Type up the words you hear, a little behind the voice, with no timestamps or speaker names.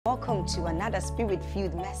Welcome to another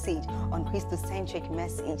spirit-filled message on Christocentric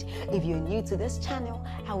Message. If you're new to this channel,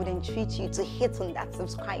 I would entreat you to hit on that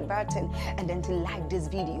subscribe button and then to like this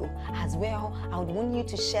video. As well, I would want you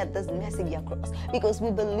to share this message across, because we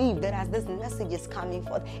believe that as this message is coming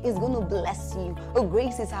forth, it's going to bless you.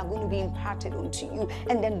 Graces are going to be imparted unto you,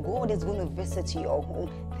 and then God is going to visit your home.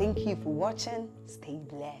 Thank you for watching. Stay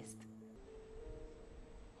blessed.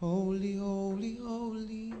 Holy, holy,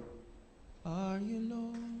 holy are you,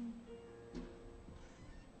 Lord?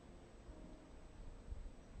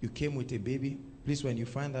 You came with a baby. Please, when you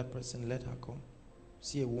find that person, let her come.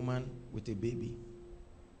 See a woman with a baby.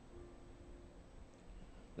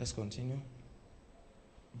 Let's continue.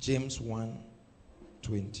 James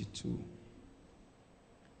 1:22.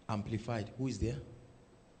 Amplified. Who is there?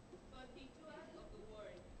 But be doers of the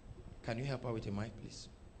word. Can you help her with a mic, please?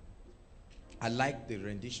 I like the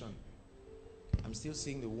rendition. I'm still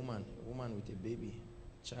seeing a woman with a baby,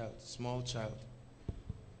 child, small child.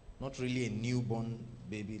 Not really a newborn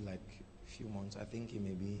baby, like a few months. I think it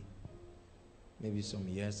may be maybe some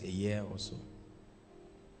years, a year or so.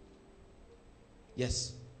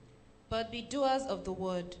 Yes. But be doers of the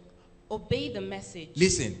word. Obey the message.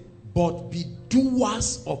 Listen, but be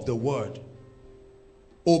doers of the word.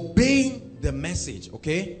 Obeying the message,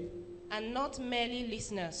 okay? And not merely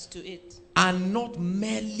listeners to it. And not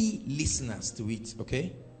merely listeners to it,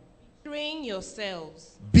 okay? Betraying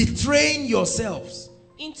yourselves. Betraying yourselves.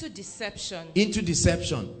 Into deception. Into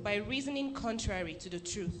deception. By reasoning contrary to the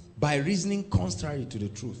truth. By reasoning contrary to the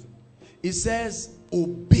truth. It says,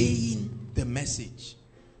 obeying the message.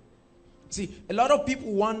 See, a lot of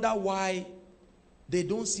people wonder why they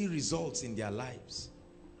don't see results in their lives.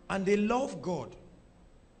 And they love God.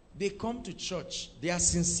 They come to church. They are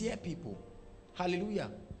sincere people.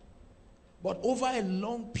 Hallelujah. But over a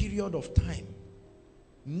long period of time,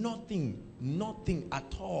 nothing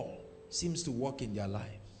at all seems to work in their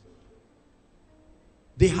lives.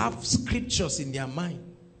 They have scriptures in their mind.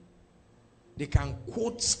 They can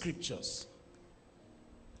quote scriptures.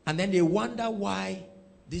 And then they wonder why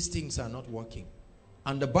these things are not working.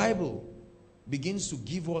 And the Bible begins to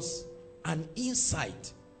give us an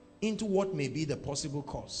insight into what may be the possible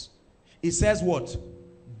cause. It says what?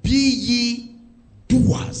 Be ye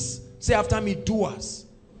doers. Say after me, doers.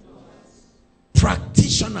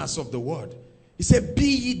 Practitioners of the word. He said, be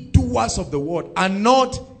ye doers of the word and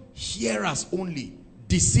not hearers only,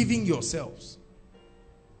 deceiving yourselves.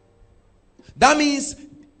 That means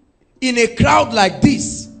in a crowd like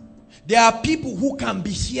this, there are people who can be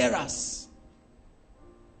hearers.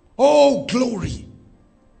 Oh, glory.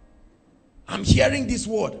 I'm hearing this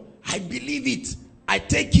word. I believe it. I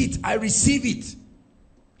take it. I receive it.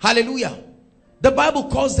 Hallelujah. The Bible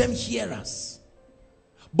calls them hearers.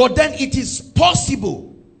 But then it is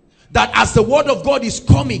possible that as the word of God is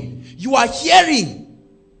coming, you are hearing,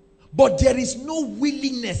 but there is no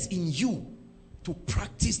willingness in you to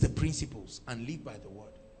practice the principles and live by the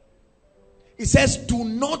word. It says, do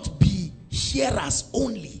not be hearers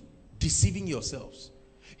only, deceiving yourselves.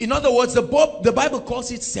 In other words, the Bible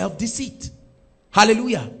calls it self-deceit.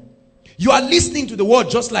 Hallelujah. You are listening to the word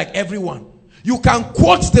just like everyone. You can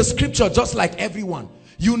quote the scripture just like everyone.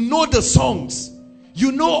 You know the songs.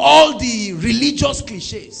 You know all the religious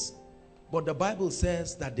cliches. But the Bible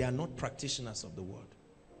says that they are not practitioners of the word.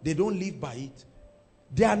 They don't live by it.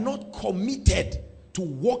 They are not committed to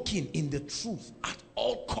walking in the truth at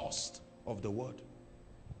all cost of the word.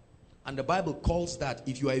 And the Bible calls that,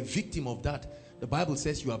 if you are a victim of that, the Bible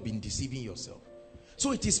says you have been deceiving yourself.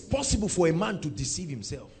 So it is possible for a man to deceive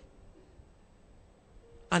himself.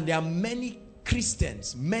 And there are many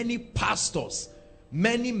Christians, many pastors,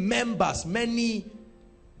 many members, many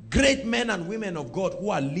great men and women of God who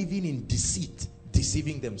are living in deceit,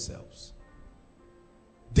 deceiving themselves.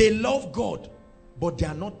 They love God, but they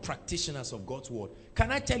are not practitioners of God's word.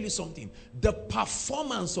 Can I tell you something? The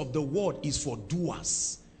performance of the word is for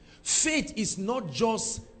doers. Faith is not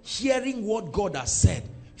just hearing what God has said.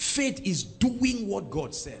 Faith is doing what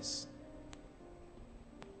God says.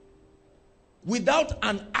 Without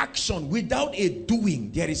an action, without a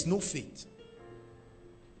doing, there is no faith.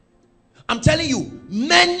 I'm telling you,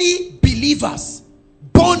 many believers,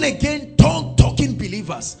 born again, tongue-talking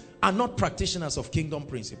believers, are not practitioners of kingdom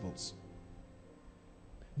principles.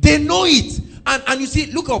 They know it. And you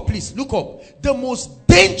see, look up, please, look up. The most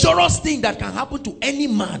dangerous thing that can happen to any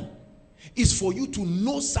man is for you to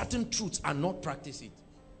know certain truths and not practice it.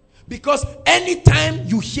 Because anytime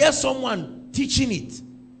you hear someone teaching it,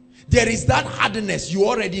 there is that hardness you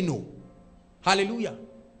already know. Hallelujah.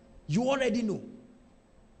 You already know.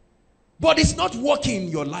 But it's not working in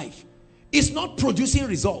your life. It's not producing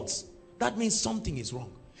results. That means something is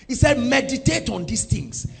wrong. He said, meditate on these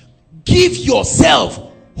things. Give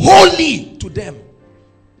yourself wholly to them.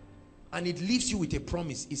 And it leaves you with a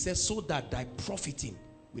promise. It says, so that thy profiting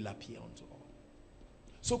will appear unto all.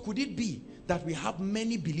 So could it be that we have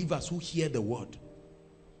many believers who hear the word,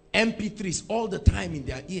 MP3s all the time in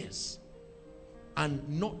their ears, and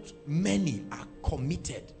not many are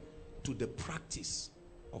committed to the practice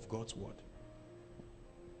of God's word?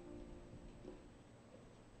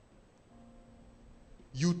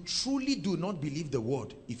 You truly do not believe the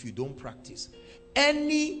word if you don't practice.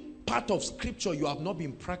 Any part of scripture you have not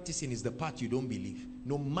been practicing is the part you don't believe,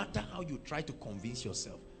 no matter how you try to convince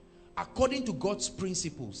yourself. According to God's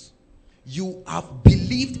principles, you have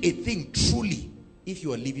believed a thing truly if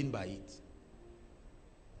you are living by it.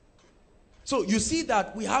 So you see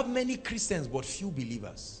that we have many Christians but few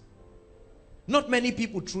believers. Not many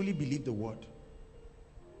people truly believe the word.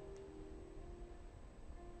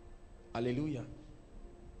 Hallelujah.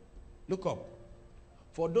 Look up.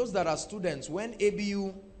 For those that are students, when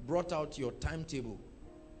ABU brought out your timetable,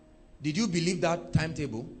 did you believe that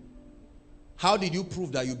timetable? How did you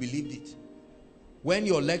prove that you believed it? When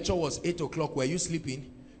your lecture was 8 o'clock, were you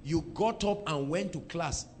sleeping? You got up and went to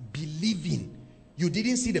class believing. You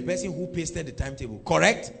didn't see the person who pasted the timetable,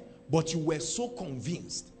 correct? But you were so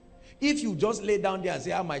convinced. If you just lay down there and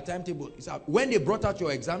say, my timetable is out. When they brought out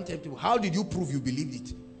your exam timetable, how did you prove you believed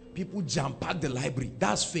it? People jam-packed the library.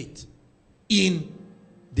 That's faith in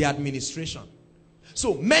the administration.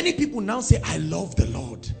 So many people now say, I love the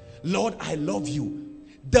Lord. Lord, I love you.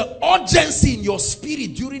 The urgency in your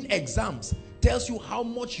spirit during exams tells you how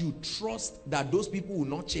much you trust that those people will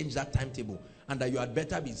not change that timetable and that you had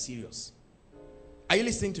better be serious. Are you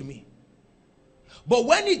listening to me? But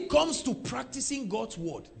when it comes to practicing God's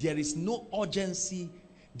word, there is no urgency,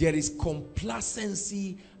 there is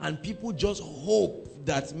complacency, and people just hope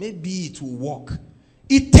that maybe it will work.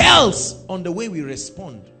 It tells on the way we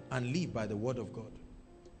respond and live by the word of God.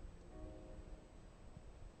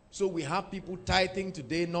 So we have people tithing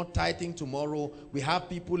today, not tithing tomorrow. We have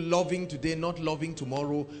people loving today, not loving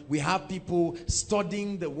tomorrow. We have people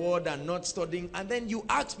studying the word and not studying. And then you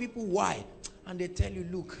ask people why. And they tell you,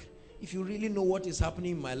 look, if you really know what is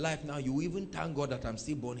happening in my life now, you even thank God that I'm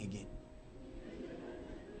still born again.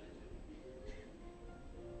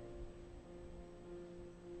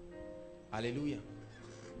 Hallelujah.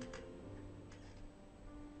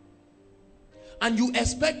 And you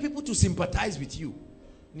expect people to sympathize with you.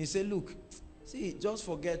 And you say, look, see, just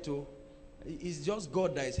forget, it's just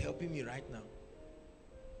God that is helping me right now.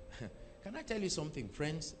 Can I tell you something,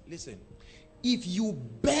 friends? Listen, if you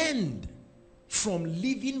bend from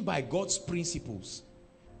living by God's principles,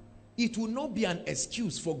 it will not be an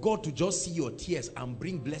excuse for God to just see your tears and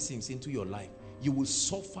bring blessings into your life. You will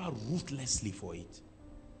suffer ruthlessly for it.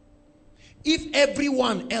 If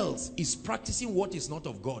everyone else is practicing what is not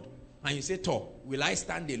of God, and you say, will I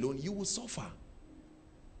stand alone? You will suffer.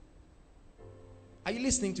 Are you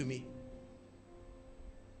listening to me?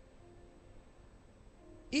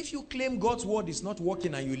 If you claim God's word is not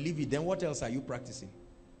working and you leave it, then what else are you practicing?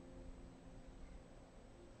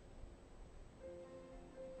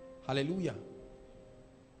 Hallelujah.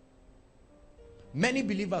 Many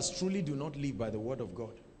believers truly do not live by the word of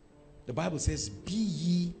God. The Bible says, be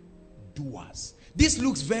ye doers. This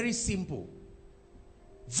looks very simple.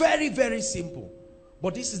 Very, very simple.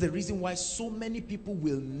 But this is the reason why so many people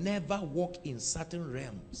will never walk in certain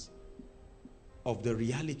realms of the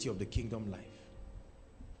reality of the kingdom life.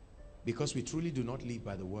 Because we truly do not live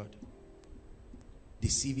by the word.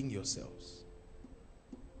 Deceiving yourselves.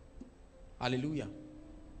 Hallelujah.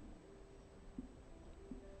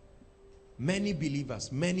 Many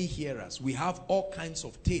believers, many hearers. We have all kinds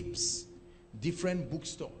of tapes. Different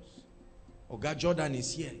bookstores. Oga Jordan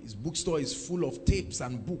is here. His bookstore is full of tapes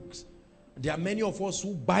and books. There are many of us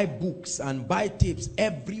who buy books and buy tapes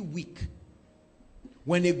every week.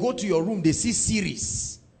 When they go to your room, they see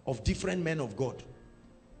series of different men of God.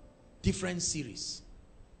 Different series.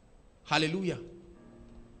 Hallelujah.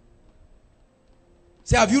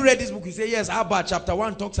 Say, have you read this book? You say, yes. How about chapter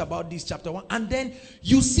 1 talks about this, chapter 1. And then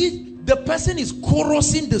you see the person is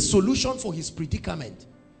chorusing the solution for his predicament,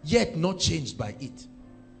 yet not changed by it.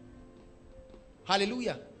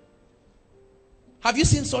 Hallelujah. Have you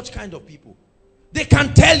seen such kind of people? They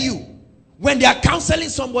can tell you when they are counseling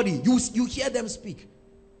somebody, you hear them speak.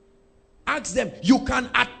 Ask them. You can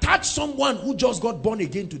attach someone who just got born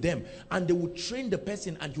again to them, and they will train the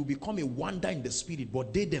person and he'll become a wonder in the spirit,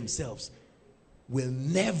 but they themselves will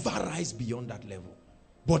never rise beyond that level.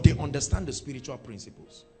 But they understand the spiritual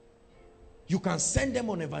principles. You can send them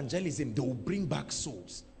on evangelism, they will bring back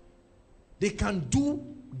souls. They can do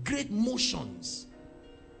great motions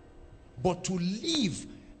but to live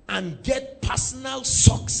and get personal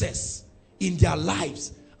success in their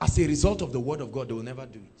lives as a result of the word of God, they will never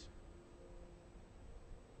do it.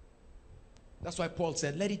 That's why Paul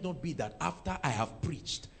said, let it not be that after I have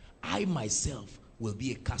preached, I myself will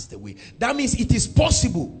be a castaway. That means it is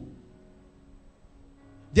possible.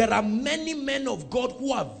 There are many men of God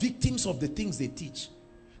who are victims of the things they teach.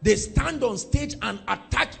 They stand on stage and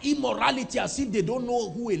attack immorality as if they don't know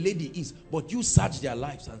who a lady is. But you search their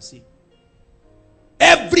lives and see.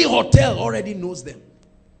 Every hotel already knows them.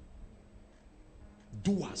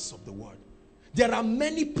 Doers of the word. There are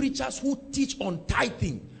many preachers who teach on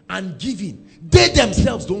tithing and giving. They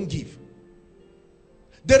themselves don't give.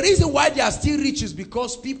 The reason why they are still rich is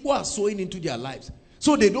because people are sowing into their lives.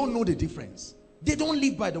 So they don't know the difference. They don't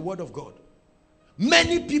live by the word of God.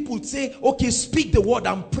 Many people say, okay, speak the word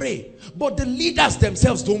and pray. But the leaders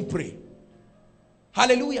themselves don't pray.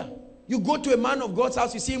 Hallelujah. You go to a man of God's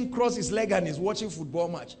house, you see him cross his leg and he's watching football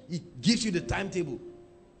match. He gives you the timetable.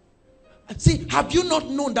 And see, have you not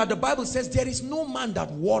known that the Bible says there is no man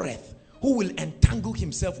that warreth who will entangle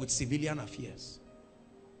himself with civilian affairs?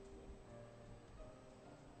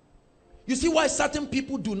 You see why certain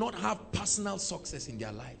people do not have personal success in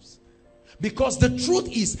their lives? Because the truth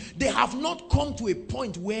is, they have not come to a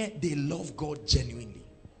point where they love God genuinely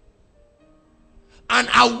and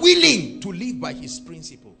are willing to live by his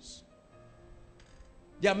principles.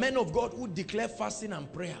 There are men of God who declare fasting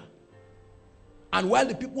and prayer, and while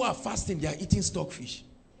the people are fasting, they are eating stockfish.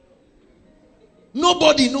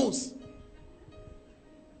 Nobody knows.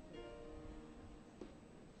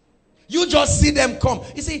 You just see them come.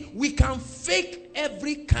 You see, we can fake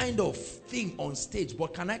every kind of thing on stage,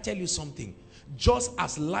 but can I tell you something? Just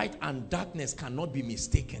as light and darkness cannot be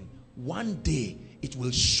mistaken, one day it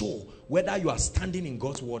will show whether you are standing in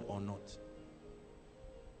God's word or not.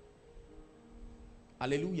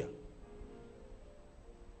 Hallelujah.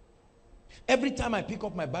 Every time I pick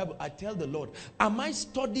up my Bible, I tell the Lord, am I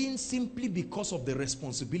studying simply because of the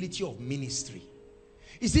responsibility of ministry?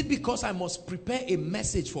 Is it because I must prepare a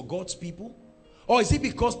message for God's people? Or is it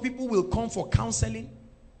because people will come for counseling?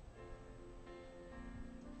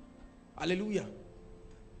 Hallelujah.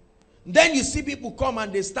 Then you see people come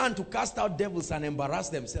and they stand to cast out devils and embarrass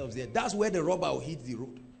themselves there. That's where the rubber will hit the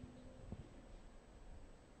road.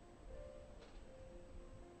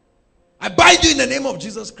 I bind you in the name of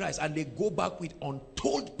Jesus Christ, and they go back with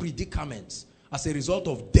untold predicaments as a result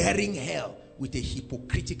of daring hell with a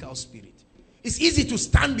hypocritical spirit. It's easy to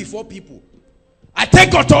stand before people. I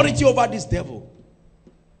take authority over this devil.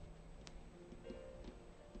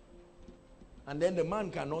 And then the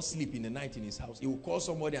man cannot sleep in the night in his house. He will call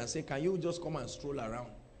somebody and say, can you just come and stroll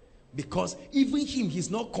around? Because even him,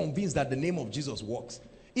 he's not convinced that the name of Jesus works.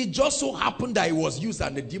 It just so happened that it was used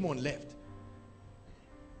and the demon left.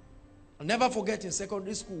 I'll never forget in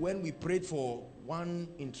secondary school when we prayed for one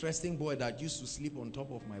interesting boy that used to sleep on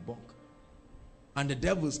top of my bunk. And the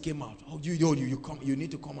devils came out. Oh, you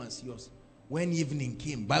need to come and see us. When evening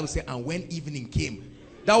came, Bible said, and when evening came,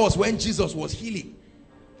 that was when Jesus was healing.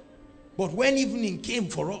 But when evening came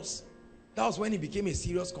for us, that was when it became a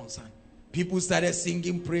serious concern. People started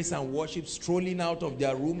singing praise and worship, strolling out of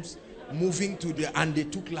their rooms, moving to the, and they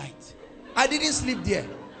took light. I didn't sleep there.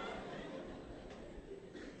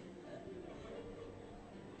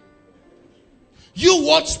 You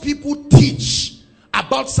watch people teach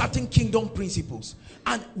about certain kingdom principles,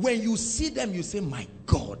 and when you see them, you say, my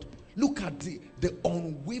God, look at the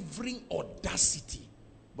unwavering audacity.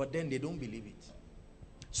 But then they don't believe it.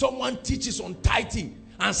 Someone teaches on tithing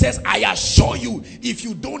and says, I assure you, if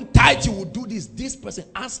you don't tithe, you will do this. This person,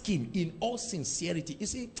 ask him in all sincerity. You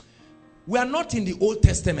see, we are not in the Old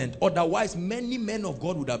Testament. Otherwise, many men of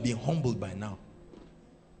God would have been humbled by now.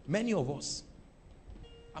 Many of us.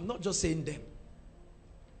 I'm not just saying them.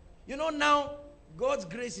 You know, now, God's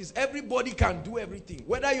grace is everybody can do everything.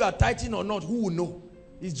 Whether you are tithing or not, who will know?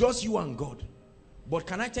 It's just you and God. But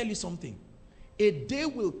can I tell you something? A day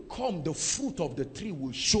will come, the fruit of the tree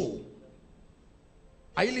will show.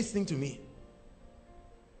 Are you listening to me?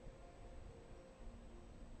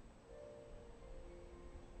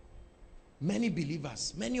 Many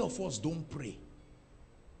believers, many of us don't pray.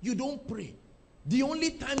 You don't pray. The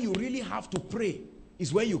only time you really have to pray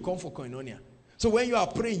is when you come for koinonia. So when you are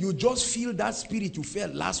praying, you just feel that spirit you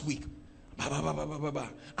felt last week.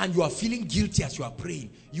 And you are feeling guilty as you are praying.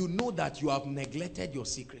 You know that you have neglected your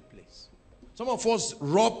secret place. Some of us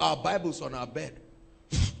rub our Bibles on our bed.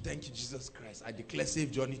 Thank you, Jesus Christ. I declare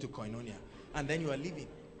safe journey to koinonia. And then you are leaving.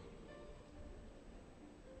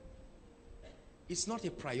 It's not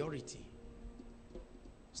a priority.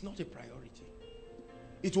 It's not a priority.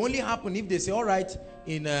 It will only happen if they say, all right,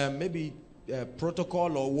 in maybe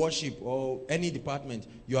protocol or worship or any department,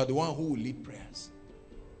 you are the one who will lead prayers.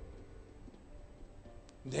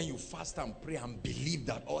 Then you fast and pray and believe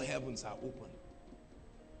that all heavens are open.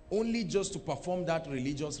 Only just to perform that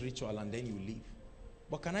religious ritual and then you leave.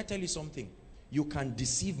 But can I tell you something? You can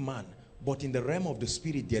deceive man, but in the realm of the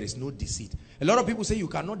spirit, there is no deceit. A lot of people say you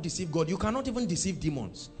cannot deceive God. You cannot even deceive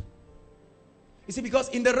demons. You see, because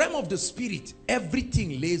in the realm of the spirit,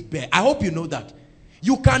 everything lays bare. I hope you know that.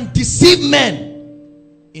 You can deceive men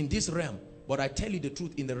in this realm. But I tell you the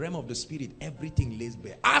truth, in the realm of the spirit, everything lays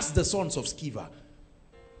bare. Ask the sons of Sceva.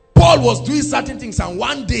 Paul was doing certain things, and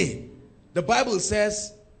one day, the Bible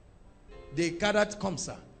says, they carried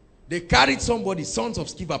somebody, sons of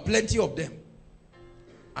Sceva, plenty of them.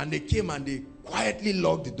 And they came and they quietly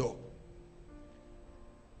locked the door.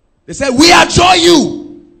 They said, we adjure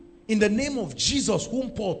you in the name of Jesus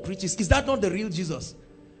whom Paul preaches. Is that not the real Jesus?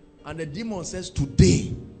 And the demon says,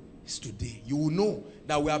 today is today. You will know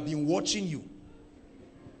that we have been watching you.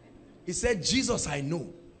 He said, Jesus I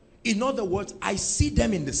know. In other words, I see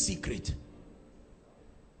them in the secret.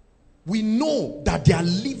 We know that they are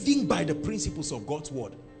living by the principles of God's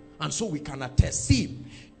word. And so we can attest. See,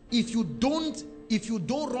 if you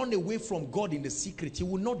don't run away from God in the secret, he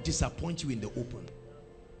will not disappoint you in the open.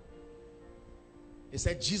 He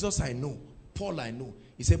said, Jesus I know, Paul I know.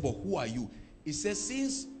 He said, but who are you? He says,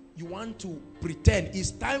 since you want to pretend,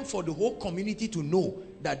 it's time for the whole community to know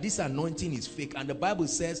that this anointing is fake. And the Bible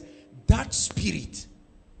says that spirit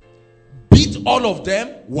beat all of them,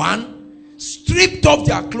 one, stripped off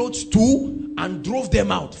their clothes, two, and drove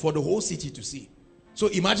them out for the whole city to see. So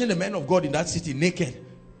imagine the men of God in that city naked.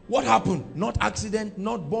 What happened? Not accident,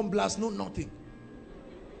 not bomb blast, no nothing.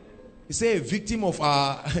 You say a victim of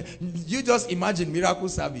you just imagine miracle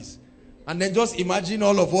service. And then just imagine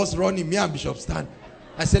all of us running, me and Bishop stand.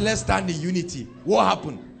 I said, let's stand in unity. What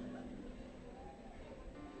happened?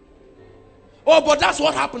 Oh, but that's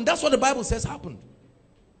what happened. That's what the Bible says happened.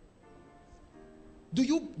 Do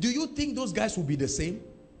you think those guys will be the same?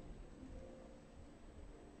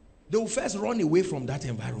 They will first run away from that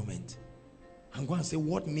environment and go and say,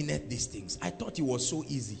 what meaneth these things? I thought it was so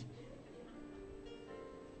easy.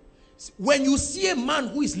 When you see a man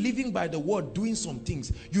who is living by the word doing some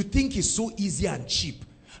things, you think it's so easy and cheap.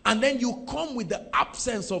 And then you come with the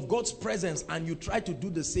absence of God's presence and you try to do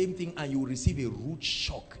the same thing and you will receive a rude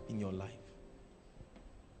shock in your life.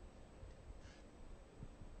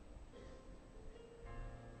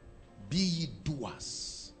 Be ye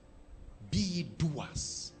doers. Be ye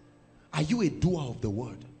doers. Are you a doer of the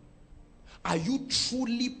word? Are you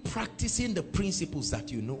truly practicing the principles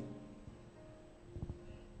that you know?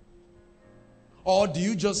 Or do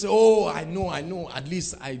you just say, oh, I know, at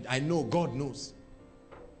least I know, God knows.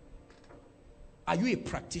 Are you a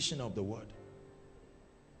practitioner of the word?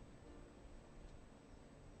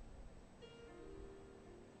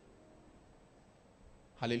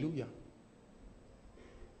 Hallelujah.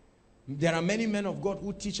 There are many men of God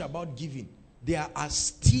who teach about giving. They are as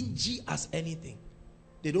stingy as anything.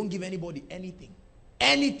 They don't give anybody anything.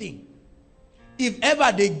 Anything. If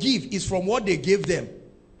ever they give, it's from what they gave them.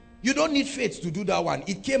 You don't need faith to do that one.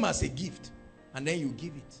 It came as a gift. And then you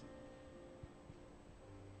give it.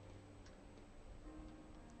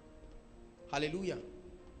 Hallelujah.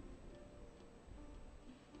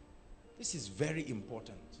 This is very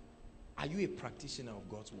important. Are you a practitioner of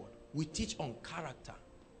God's word? We teach on character.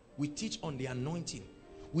 We teach on the anointing.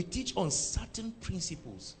 We teach on certain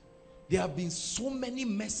principles. There have been so many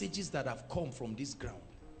messages that have come from this ground.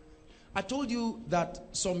 I told you that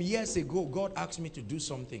some years ago, God asked me to do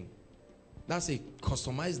something. That's a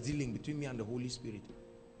customized dealing between me and the Holy Spirit.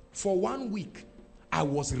 For 1 week, I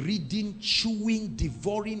was reading, chewing,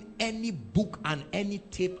 devouring any book and any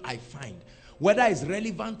tape I find. Whether it's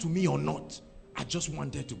relevant to me or not, I just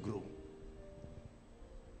wanted to grow.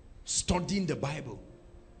 Studying the Bible.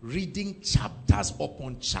 Reading chapters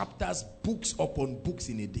upon chapters, books upon books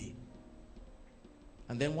in a day.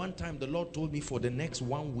 And then one time the Lord told me for the next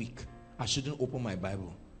 1 week, I shouldn't open my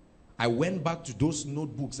Bible. I went back to those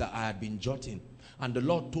notebooks that I had been jotting. And the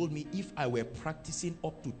Lord told me if I were practicing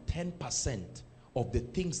up to 10% of the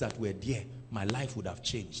things that were there, my life would have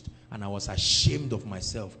changed. And I was ashamed of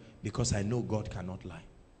myself because I know God cannot lie.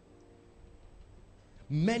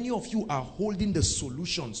 Many of you are holding the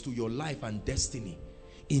solutions to your life and destiny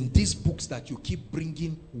in these books that you keep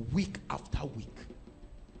bringing week after week.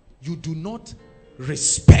 You do not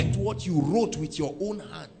respect what you wrote with your own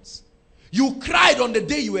hands. You cried on the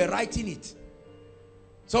day you were writing it.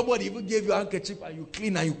 Somebody even gave you a handkerchief and you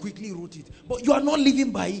clean and you quickly wrote it. But you are not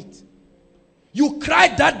living by it. You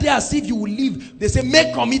cried that day as if you will leave. They say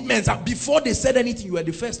make commitments, and before they said anything, you were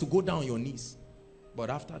the first to go down on your knees. But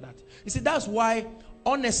after that, you see, that's why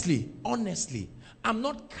honestly, I'm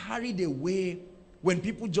not carried away when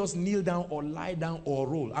people just kneel down or lie down or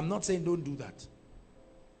roll. I'm not saying don't do that.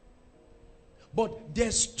 But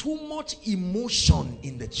there's too much emotion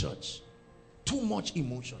in the church. Too much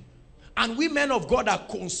emotion. And we men of God are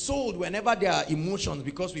consoled whenever there are emotions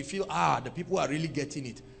because we feel, the people are really getting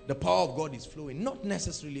it. The power of God is flowing. Not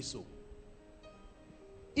necessarily so.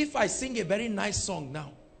 If I sing a very nice song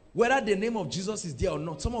now, whether the name of Jesus is there or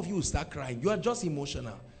not, some of you will start crying. You are just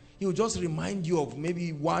emotional. He will just remind you of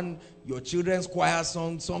maybe your children's choir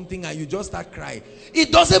song, something, and you just start crying.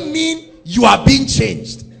 It doesn't mean you are being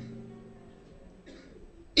changed.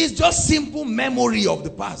 It's just simple memory of the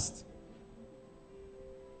past.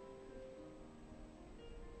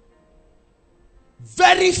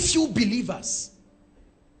 Very few believers.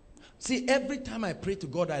 See, every time I pray to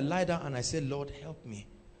God, I lie down and I say, Lord, help me.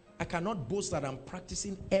 I cannot boast that I'm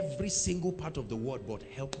practicing every single part of the word, but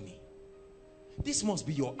help me. This must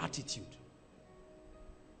be your attitude.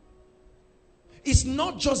 It's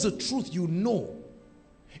not just the truth you know.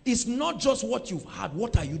 It's not just what you've heard.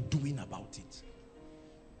 What are you doing about it?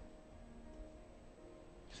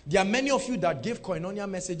 There are many of you that gave koinonia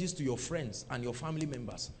messages to your friends and your family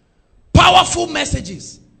members. Powerful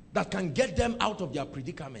messages that can get them out of their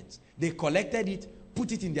predicaments. They collected it,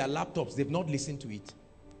 put it in their laptops. They've not listened to it.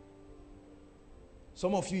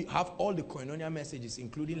 Some of you have all the koinonia messages,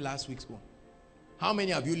 including last week's one. How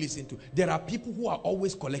many have you listened to? There are people who are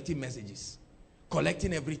always collecting messages,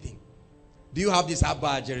 collecting everything. Do you have this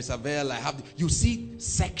Abba, Jerisavel? I have. You see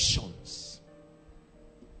sections.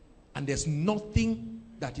 And there's nothing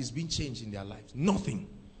that is being changed in their lives. Nothing.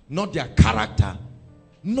 Not their character.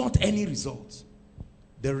 Not any results.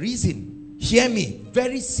 The reason, hear me,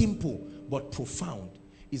 very simple but profound,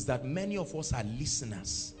 is that many of us are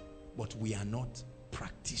listeners, but we are not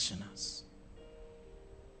practitioners.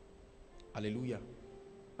 Hallelujah.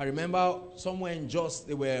 I remember somewhere in Jos,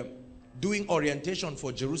 they were doing orientation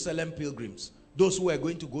for Jerusalem pilgrims, those who were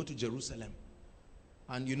going to go to Jerusalem.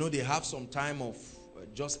 And you know, they have some time of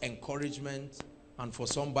just encouragement and for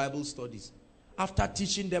some Bible studies. After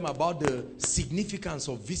teaching them about the significance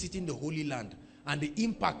of visiting the Holy Land and the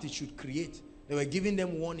impact it should create, they were giving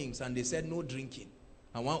them warnings and they said no drinking.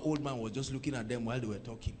 And one old man was just looking at them while they were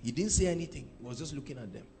talking. He didn't say anything. He was just looking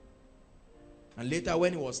at them. And later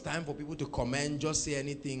when it was time for people to comment, just say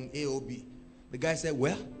anything, AOB, the guy said,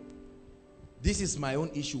 well, this is my own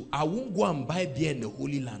issue. I won't go and buy beer in the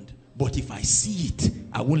Holy Land, but if I see it,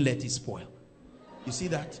 I won't let it spoil. You see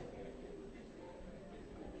that?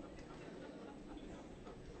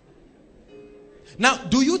 Now,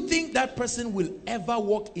 do you think that person will ever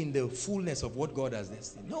walk in the fullness of what God has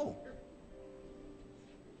destined? No.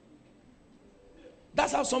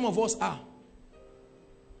 That's how some of us are.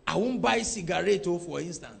 I won't buy cigarette, for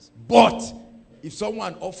instance. But if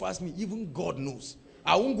someone offers me, even God knows,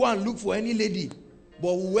 I won't go and look for any lady.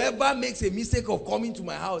 But whoever makes a mistake of coming to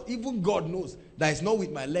my house, even God knows that it's not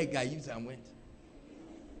with my leg I used and went.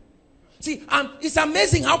 See, it's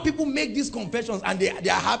amazing how people make these confessions and they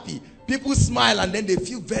are happy. People smile and then they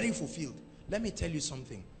feel very fulfilled. Let me tell you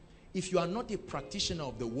something. If you are not a practitioner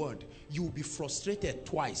of the word, you will be frustrated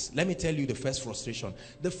twice. Let me tell you the first frustration.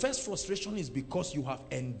 The first frustration is because you have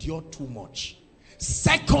endured too much.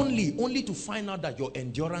 Secondly, only to find out that your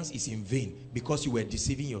endurance is in vain because you were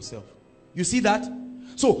deceiving yourself. You see that?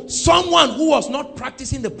 So someone who was not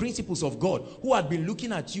practicing the principles of God, who had been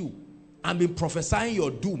looking at you and been prophesying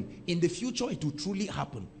your doom, in the future it will truly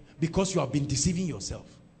happen because you have been deceiving yourself.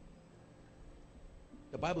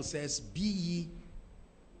 The Bible says, be ye,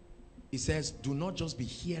 it says, do not just be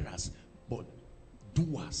hearers, but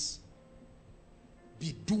doers.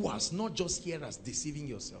 Be doers, not just hearers, deceiving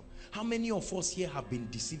yourself. How many of us here have been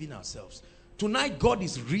deceiving ourselves? Tonight, God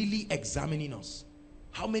is really examining us.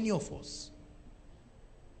 How many of us?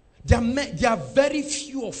 There are very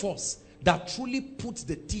few of us that truly put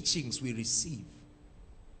the teachings we receive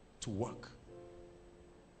to work.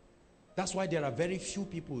 That's why there are very few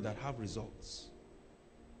people that have results.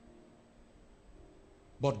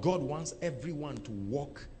 But God wants everyone to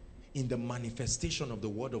walk in the manifestation of the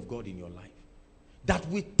word of God in your life. That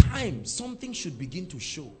with time, something should begin to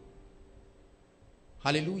show.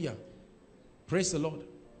 Hallelujah. Praise the Lord.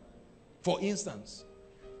 For instance,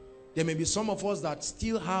 there may be some of us that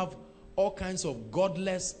still have all kinds of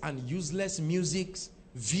godless and useless musics,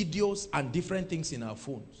 videos, and different things in our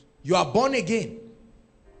phones. You are born again.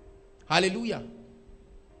 Hallelujah.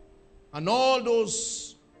 And all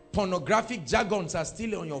those pornographic jargons are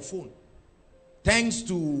still on your phone. Thanks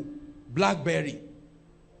to BlackBerry.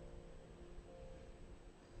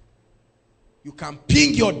 You can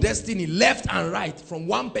ping your destiny left and right from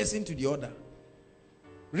one person to the other.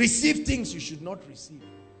 Receive things you should not receive.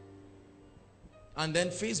 And then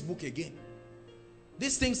Facebook again.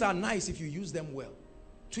 These things are nice if you use them well.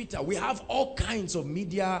 Twitter, we have all kinds of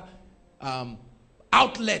media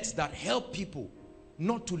outlets that help people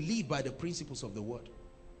not to live by the principles of the word.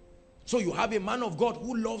 So you have a man of God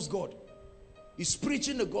who loves God. He's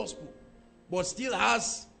preaching the gospel, but still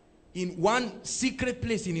has in one secret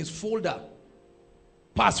place in his folder,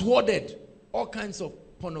 passworded, all kinds of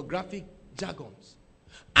pornographic jargons.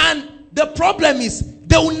 And the problem is,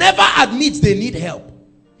 they will never admit they need help.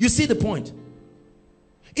 You see the point?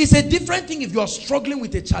 It's a different thing if you are struggling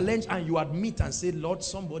with a challenge and you admit and say, Lord,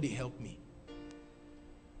 somebody help me.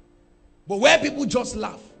 But where people just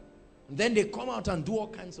laugh, and then they come out and do all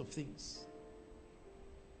kinds of things.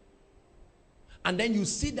 And then you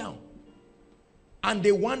sit down and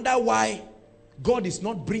they wonder why God is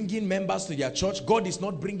not bringing members to their church. God is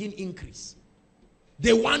not bringing increase.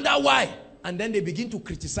 They wonder why. And then they begin to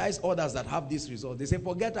criticize others that have this result. They say,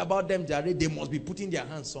 forget about them, Jared. They must be putting their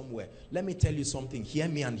hands somewhere. Let me tell you something. Hear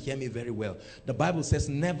me and hear me very well. The Bible says,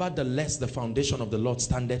 nevertheless, the foundation of the Lord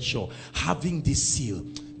standeth sure. Having this seal,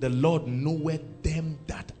 the Lord knoweth them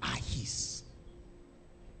that are his.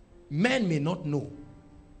 Men may not know,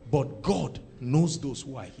 but God knows those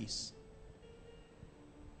who are his.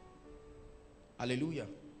 Hallelujah.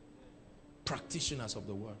 Practitioners of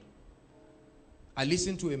the word. I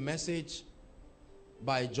listened to a message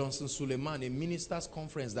by Johnson Suleiman, a ministers'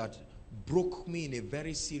 conference that broke me in a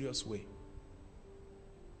very serious way.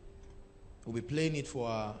 We'll be playing it for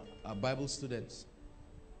our Bible students.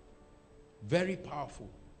 Very powerful.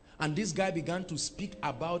 And this guy began to speak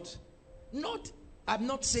about, I'm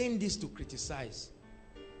not saying this to criticize.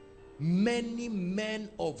 Many men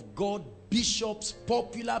of God, bishops,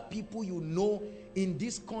 popular people you know in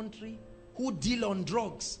this country who deal on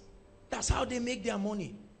drugs. That's how they make their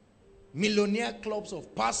money. Millionaire clubs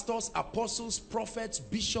of pastors, apostles, prophets,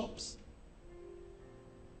 bishops.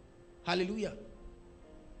 Hallelujah.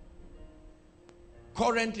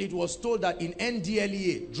 Currently, it was told that in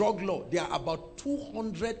NDLEA, drug law, there are about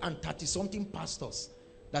 230 something pastors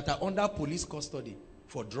that are under police custody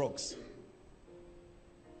for drugs.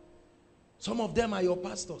 Some of them are your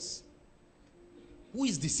pastors. Who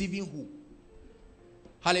is deceiving who?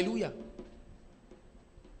 Hallelujah.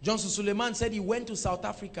 Johnson Suleiman said he went to South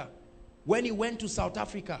Africa. When he went to South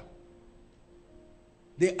Africa,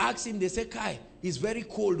 they asked him, they said, Kai, it's very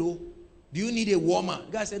cold though. Do you need a warmer?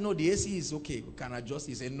 The guy said, no, the AC is okay. We can adjust.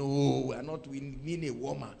 He said, no, we need a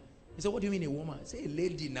warmer. He said, what do you mean a warmer? He said, a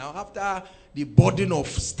lady now, after the burden of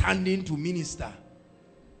standing to minister.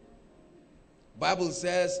 Bible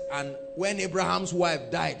says, and when Abraham's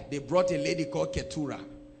wife died, they brought a lady called Keturah.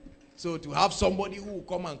 So to have somebody who will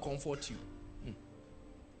come and comfort you.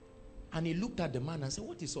 And he looked at the man and said,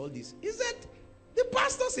 what is all this? He said, the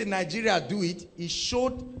pastors in Nigeria do it. He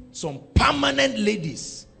showed some permanent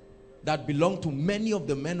ladies that belong to many of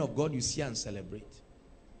the men of God you see and celebrate.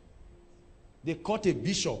 They caught a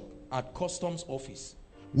bishop at customs office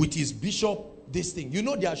with his bishop, this thing. You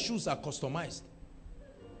know their shoes are customized.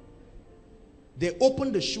 They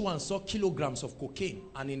opened the shoe and saw kilograms of cocaine,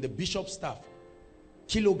 and in the bishop's staff,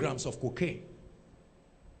 kilograms of cocaine.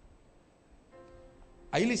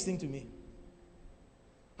 Are you listening to me?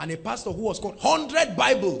 And a pastor who was called 100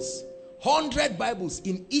 Bibles. 100 Bibles.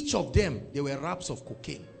 In each of them, there were wraps of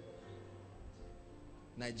cocaine.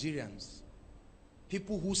 Nigerians.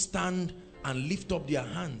 People who stand and lift up their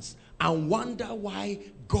hands and wonder why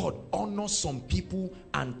God honors some people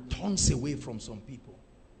and turns away from some people.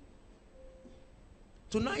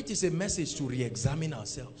 Tonight is a message to re-examine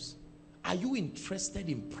ourselves. Are you interested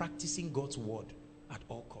in practicing God's word at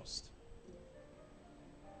all costs?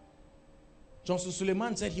 Johnson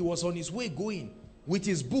Suleiman said he was on his way going with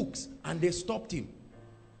his books and they stopped him.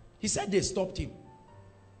 He said they stopped him.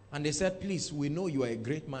 And they said, please, we know you are a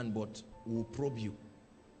great man, but we'll probe you.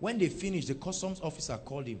 When they finished, the customs officer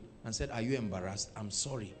called him and said, are you embarrassed? I'm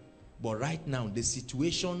sorry. But right now, the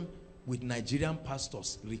situation with Nigerian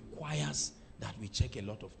pastors requires that we check a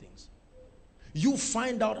lot of things. You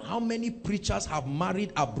find out how many preachers have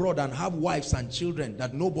married abroad and have wives and children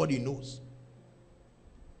that nobody knows.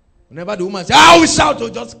 Whenever the woman says, I will shout, or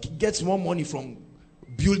just get more money from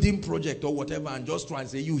building project or whatever, and just try and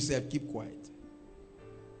say, you yourself, keep quiet.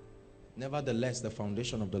 Nevertheless, the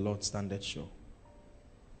foundation of the Lord standeth sure.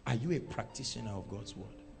 Are you a practitioner of God's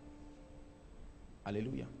word?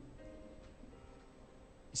 Hallelujah.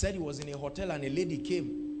 He said he was in a hotel and a lady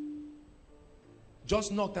came.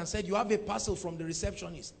 Just knocked and said, you have a parcel from the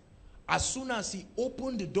receptionist. As soon as he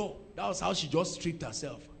opened the door, that was how she just stripped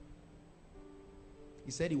herself.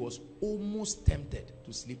 He said he was almost tempted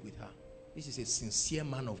to sleep with her. This is a sincere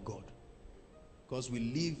man of God. Because we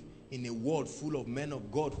live in a world full of men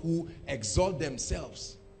of God who exalt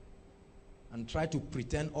themselves and try to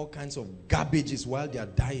pretend all kinds of garbages while they are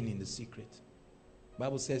dying in the secret. The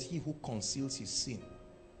Bible says, he who conceals his sin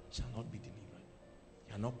shall not be delivered.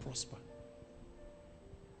 Shall not prosper.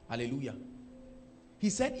 Hallelujah. He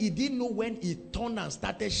said he didn't know when he turned and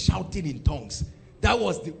started shouting in tongues. That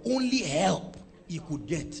was the only help he could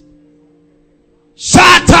get.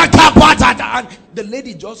 And the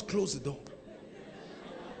lady just closed the door.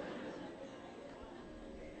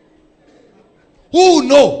 Who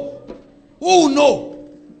know? Who know?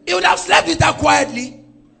 He would have slept with her quietly.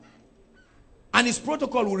 And his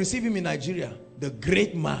protocol will receive him in Nigeria. The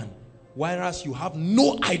great man. Whereas you have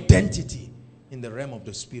no identity in the realm of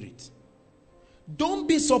the spirit. Don't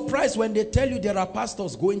be surprised when they tell you there are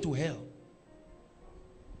pastors going to hell.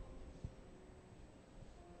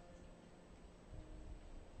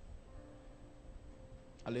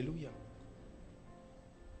 Hallelujah.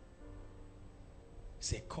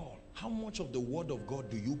 It's a call. How much of the word of God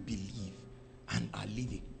do you believe and are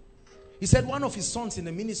living? He said one of his sons in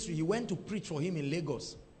the ministry, he went to preach for him in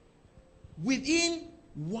Lagos. Within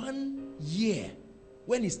 1 year,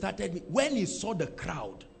 when he saw the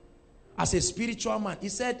crowd, as a spiritual man, he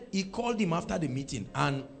said he called him after the meeting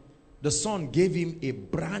and the son gave him a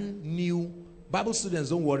brand new, Bible students,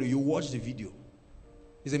 don't worry, you watch the video.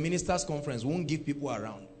 It's a minister's conference, we won't give people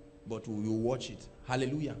around, but we will watch it.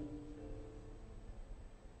 Hallelujah.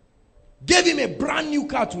 Gave him a brand new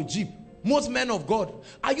car to Jeep. Most men of God.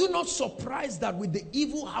 Are you not surprised that with the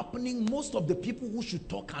evil happening, most of the people who should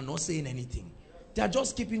talk are not saying anything? They are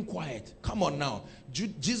just keeping quiet. Come on now.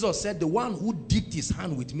 Jesus said the one who dipped his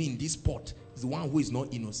hand with me in this pot is the one who is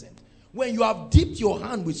not innocent. When you have dipped your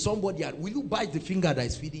hand with somebody, will you bite the finger that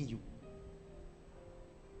is feeding you?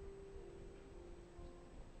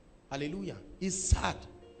 Hallelujah. It's sad,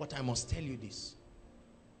 but I must tell you this.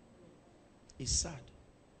 It's sad.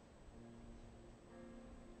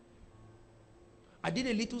 I did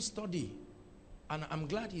a little study, and I'm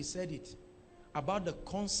glad he said it, about the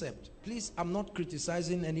concept. Please, I'm not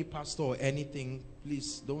criticizing any pastor or anything.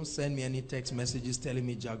 Please don't send me any text messages telling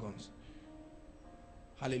me jargons.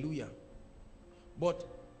 Hallelujah. But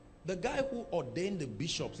the guy who ordained the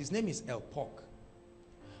bishops, his name is El Pok.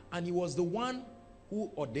 And he was the one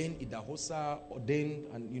who ordained Idahosa, ordained,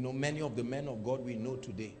 and many of the men of God we know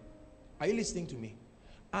today. Are you listening to me?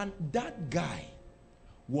 And that guy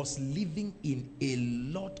was living in a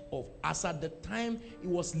lot of, as at the time, he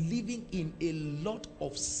was living in a lot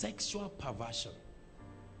of sexual perversion.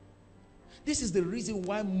 This is the reason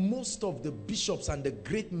why most of the bishops and the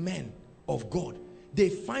great men of God, they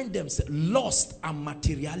find themselves, lust and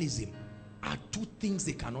materialism are two things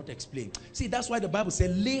they cannot explain. See, that's why the Bible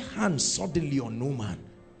says, lay hands suddenly on no man,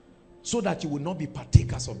 so that you will not be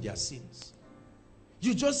partakers of their sins.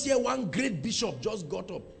 You just hear one great bishop just got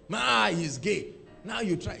up, he's gay. Now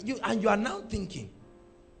you try, and you are now thinking.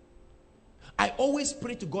 I always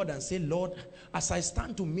pray to God and say, Lord, as I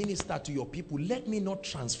stand to minister to your people, let me not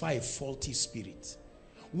transfer a faulty spirit.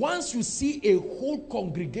 Once you see a whole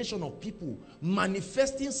congregation of people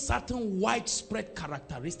manifesting certain widespread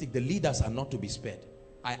characteristics, the leaders are not to be spared.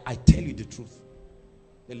 I tell you the truth.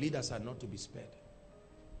 The leaders are not to be spared.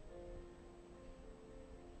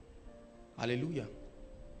 Hallelujah.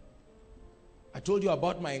 I told you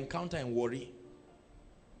about my encounter in Warri.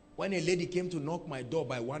 When a lady came to knock my door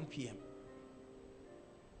by 1 p.m.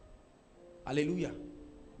 Hallelujah.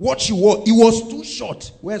 What she wore, it was too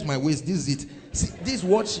short. Where's my waist? This is it. See, this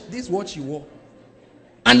is what she wore.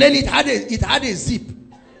 And then it had a zip.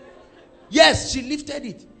 Yes, she lifted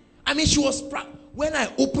it. I mean, she was proud. When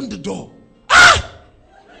I opened the door,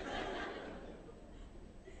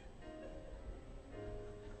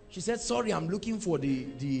 she said, sorry, I'm looking for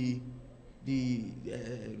the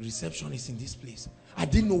receptionist in this place. I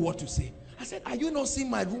didn't know what to say. I said, are you not seeing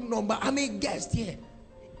my room number? I'm a guest here.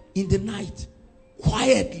 In the night,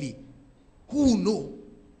 quietly. Who know?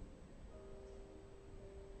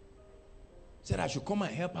 Said I should come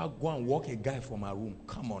and help her go and walk a guy from her room.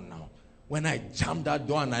 Come on now. When I jammed that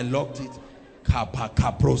door and I locked it, I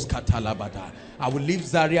will leave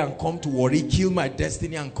Zaria and come to Warri, kill my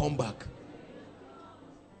destiny and come back.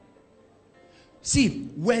 See,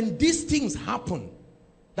 when these things happen,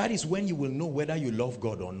 that is when you will know whether you love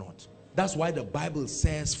God or not. That's why the Bible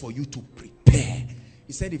says for you to prepare.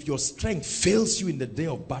 He said if your strength fails you in the day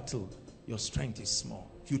of battle, your strength is small.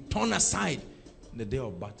 If you turn aside in the day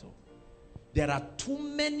of battle. There are too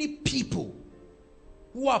many people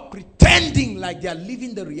who are pretending like they are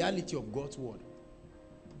living the reality of God's word.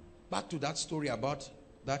 Back to that story about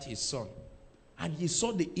that his son. And he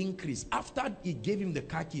saw the increase. After he gave him the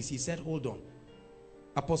car keys, he said, hold on.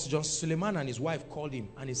 Apostle Selman and his wife called him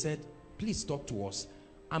and he said, please talk to us.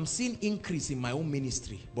 I'm seeing increase in my own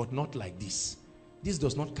ministry, but not like this. This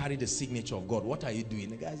does not carry the signature of God. What are you doing?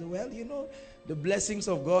 The guy said, well, you know, the blessings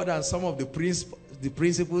of God and some of the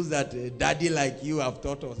principles that daddy like you have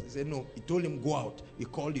taught us. He said, no. He told him, go out. He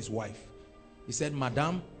called his wife. He said,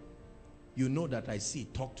 madam, you know that I see.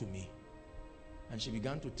 Talk to me. And she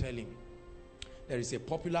began to tell him, there is a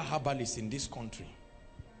popular herbalist in this country.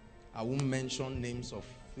 I won't mention names of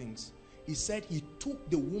things. He said he took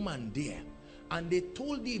the woman there and they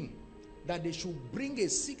told him that they should bring a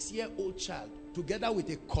 6-year-old child together with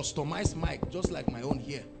a customized mic, just like my own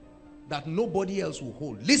here, that nobody else will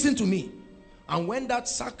hold. Listen to me. And when that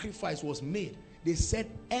sacrifice was made, they said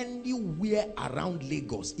anywhere around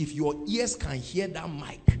Lagos, if your ears can hear that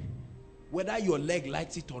mic, whether your leg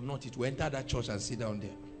likes it or not, it will enter that church and sit down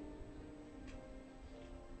there.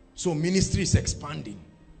 So ministry is expanding.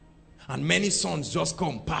 And many sons just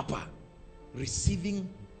come, Papa, receiving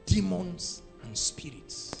demons and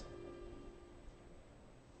spirits.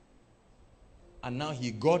 And now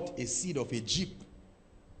he got a seed of a jeep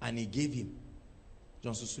and he gave him.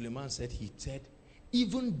 Joshua Suleiman said,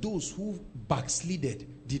 even those who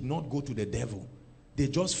backslided did not go to the devil. They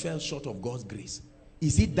just fell short of God's grace.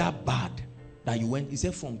 Is it that bad that you went? He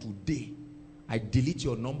said, from today, I delete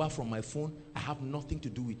your number from my phone. I have nothing to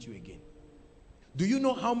do with you again. Do you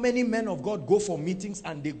know how many men of God go for meetings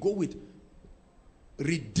and they go with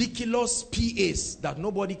ridiculous PAs that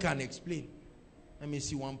nobody can explain? Let me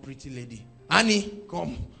see one pretty lady. Annie,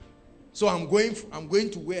 come. So I'm going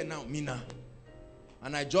to where now? Mina.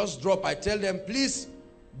 And I just drop. I tell them, please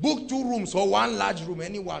book 2 rooms or 1 large room.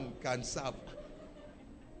 Anyone can serve.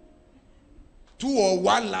 2 or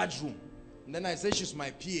 1 large room. And then I say she's my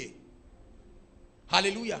PA.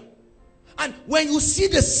 Hallelujah. And when you see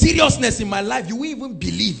the seriousness in my life, you won't even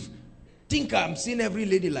believe. Think I'm seeing every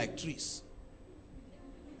lady like trees.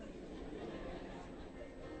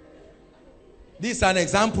 This is an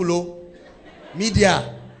example, oh.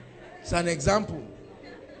 Media. It's an example.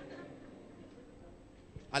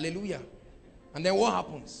 Hallelujah. And then what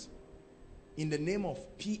happens? In the name of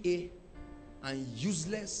PA and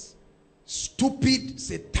useless, stupid,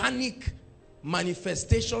 satanic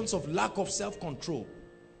manifestations of lack of self-control,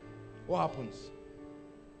 what happens?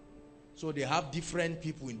 So they have different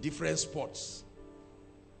people in different spots.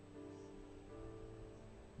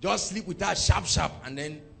 Just sleep with that sharp, and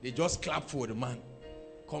then they just clap for the man.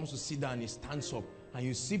 Comes to sit down, he stands up, and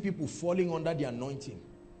you see people falling under the anointing.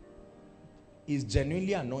 He's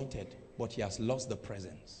genuinely anointed, but he has lost the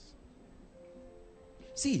presence.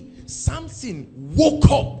 See, Samson woke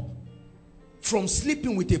up from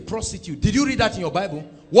sleeping with a prostitute. Did you read that in your Bible?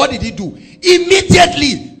 What did he do?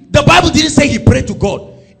 Immediately, the Bible didn't say he prayed to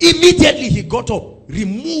God. Immediately he got up,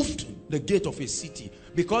 removed the gate of a city,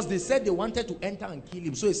 because they said they wanted to enter and kill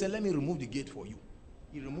him. So he said, let me remove the gate for you.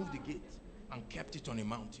 He removed the gate and kept it on a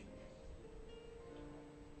mountain.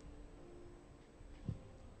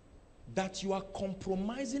 That you are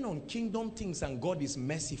compromising on kingdom things and God is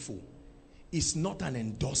merciful is not an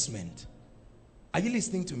endorsement. Are you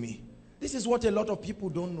listening to me? This is what a lot of people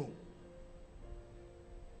don't know.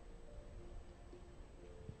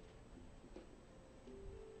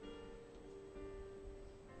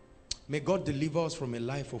 May God deliver us from a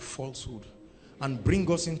life of falsehood and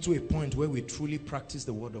bring us into a point where we truly practice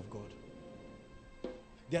the word of God.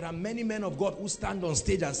 There are many men of God who stand on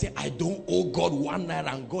stage and say, I don't owe God 1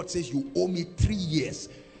 naira, and God says, you owe me 3 years.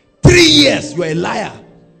 3 years, you are a liar.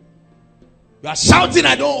 You are shouting,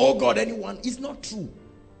 I don't owe God anyone. It's not true.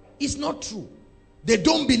 It's not true. They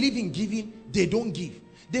don't believe in giving. They don't give.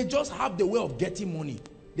 They just have the way of getting money.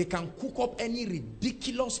 They can cook up any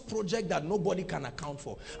ridiculous project that nobody can account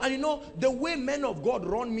for. And you know, the way men of God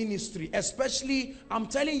run ministry, especially, I'm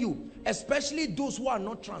telling you, especially those who are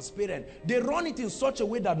not transparent, they run it in such a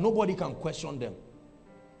way that nobody can question them.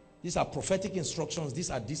 These are prophetic instructions. These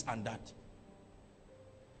are this and that.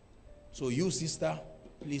 So you, sister,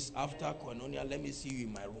 please, after koinonia, let me see you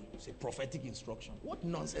in my room. It's a prophetic instruction. What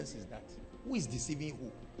nonsense is that? Who is deceiving who?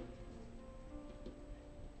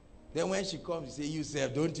 Then when she comes, you say, you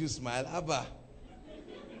self, don't you smile? Abba.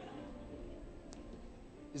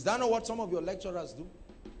 Is that not what some of your lecturers do?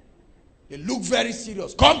 They look very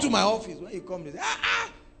serious. Come to my office. When you come, they say,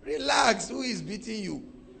 relax. Who is beating you?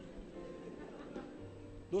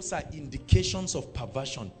 Those are indications of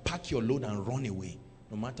perversion. Pack your load and run away,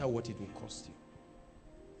 no matter what it will cost you.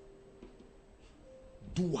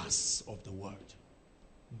 Doers of the word.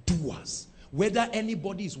 Doers. Whether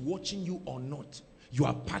anybody is watching you or not, you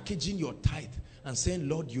are packaging your tithe and saying,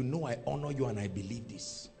 Lord, you know I honor you and I believe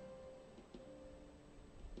this.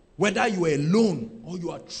 Whether you are alone or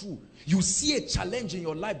you are true, you see a challenge in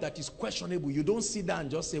your life that is questionable. You don't sit down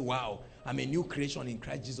and just say, wow, I'm a new creation in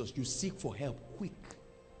Christ Jesus. You seek for help quick.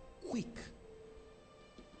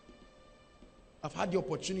 I've had the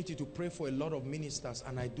opportunity to pray for a lot of ministers,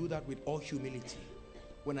 and I do that with all humility.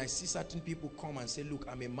 When I see certain people come and say, look,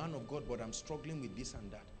 I'm a man of God, but I'm struggling with this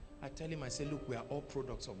and that, I tell him, I say, look, we are all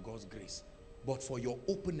products of God's grace. But for your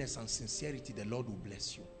openness and sincerity, the Lord will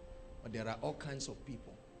bless you. But there are all kinds of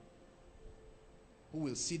people who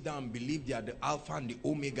will sit down and believe they are the Alpha and the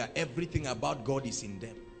Omega. Everything about God is in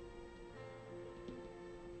them.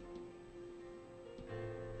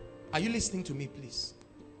 Are you listening to me, please?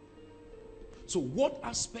 So what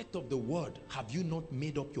aspect of the word have you not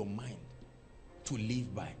made up your mind to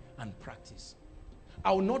live by and practice?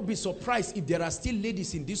 I will not be surprised if there are still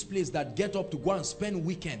ladies in this place that get up to go and spend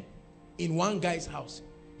weekend in one guy's house.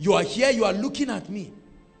 You are here, you are looking at me.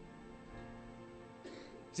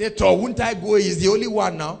 Say, "To, won't I go? He's the only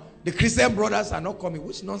one now. The Christian brothers are not coming."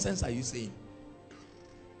 Which nonsense are you saying?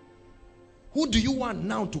 Who do you want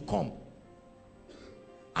now to come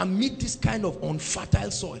and meet this kind of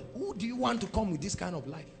unfertile soil? Who do you want to come with this kind of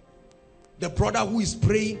life? The brother who is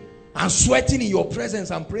praying and sweating in your presence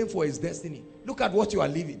and praying for his destiny. Look at what you are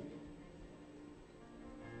living.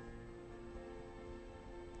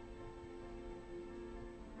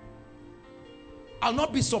 I'll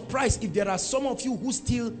not be surprised if there are some of you who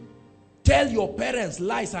still tell your parents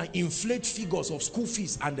lies and inflate figures of school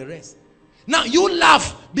fees and the rest. Now you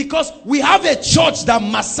laugh because we have a church that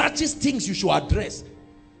massages things you should address.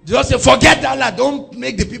 Just say, forget that, don't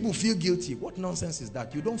make the people feel guilty. What nonsense is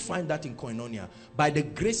that? You don't find that in Koinonia. By the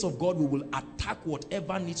grace of God, we will attack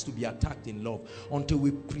whatever needs to be attacked in love until we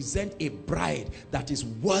present a bride that is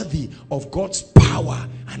worthy of God's power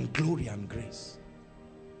and glory and grace.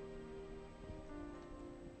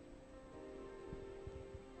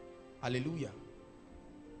 Hallelujah.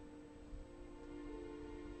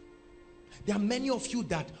 There are many of you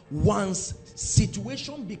that once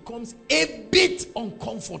situation becomes a bit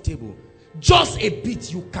uncomfortable, just a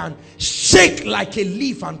bit, you can shake like a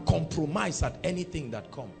leaf and compromise at anything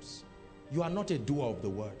that comes. You are not a doer of the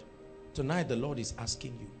word. Tonight the Lord is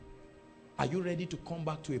asking you, are you ready to come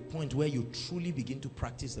back to a point where you truly begin to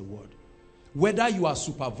practice the word? Whether you are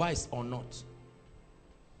supervised or not.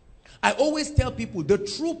 I always tell people the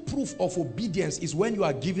true proof of obedience is when you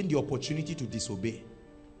are given the opportunity to disobey.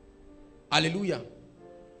 Hallelujah.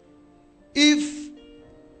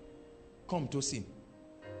 Come Tosin.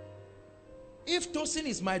 If Tosin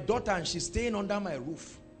is my daughter and she's staying under my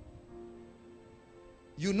roof,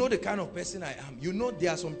 you know the kind of person I am. You know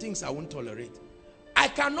there are some things I won't tolerate. I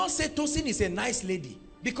cannot say Tosin is a nice lady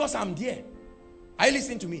because I'm there. Are you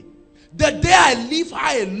listening to me? The day I leave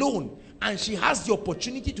her alone and she has the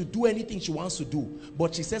opportunity to do anything she wants to do,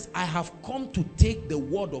 but she says, I have come to take the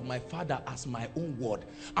word of my father as my own word.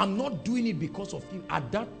 I'm not doing it because of you.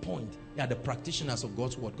 At that point, you are the practitioners of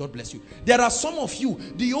God's word. God bless you. There are some of you,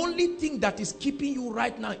 the only thing that is keeping you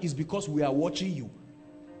right now is because we are watching you.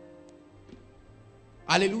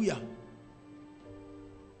 Hallelujah.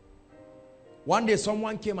 One day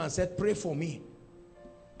someone came and said, pray for me.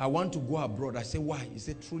 I want to go abroad. I said, why? He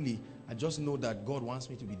said, truly, I just know that God wants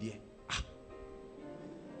me to be there.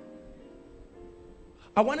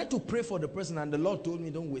 I wanted to pray for the person and the Lord told me,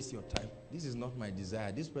 don't waste your time. This is not my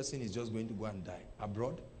desire. This person is just going to go and die.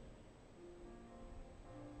 Abroad?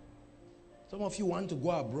 Some of you want to go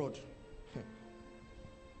abroad.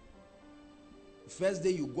 First day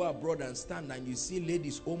you go abroad and stand and you see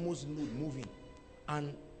ladies almost nude moving.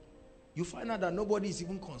 And you find out that nobody is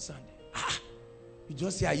even concerned. You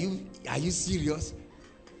just say, are you serious?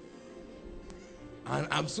 And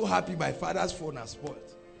I'm so happy my father's phone has spoiled.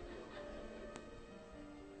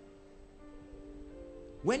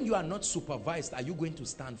 When you are not supervised, are you going to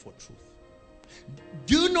stand for truth?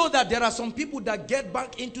 Do you know that there are some people that get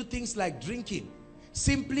back into things like drinking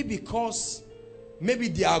simply because maybe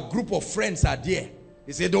their group of friends are there?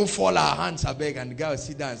 They say, don't fall our hands, I beg. And the guy will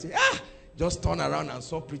sit down and say, just turn around and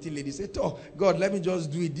saw pretty lady. Say, oh, God, let me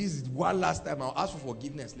just do it. This is one last time. I'll ask for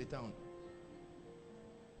forgiveness later on.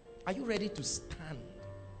 Are you ready to stand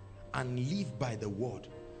and live by the word?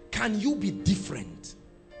 Can you be different?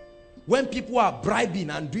 When people are bribing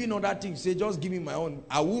and doing other things, say, just give me my own.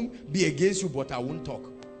 I won't be against you, but I won't talk.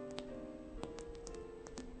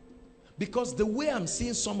 Because the way I'm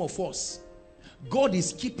seeing some of us, God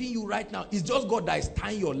is keeping you right now. It's just God that is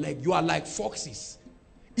tying your leg. You are like foxes.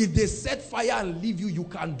 If they set fire and leave you, you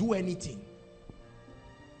can't do anything.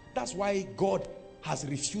 That's why God has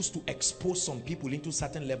refused to expose some people into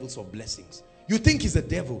certain levels of blessings. You think it's the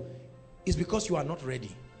devil. It's because you are not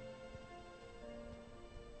ready.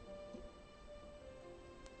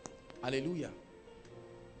 Hallelujah.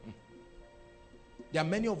 There are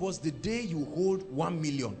many of us, the day you hold 1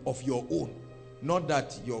 million of your own, not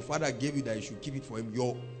that your father gave you that you should keep it for him,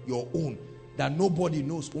 your own, that nobody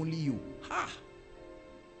knows, only you. Ha!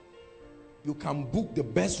 You can book the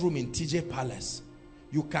best room in TJ Palace.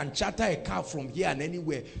 You can charter a car from here and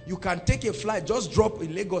anywhere. You can take a flight, just drop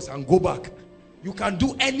in Lagos and go back. You can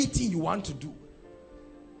do anything you want to do.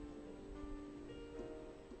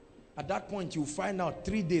 At that point, you find out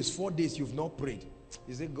 3 days, 4 days you've not prayed.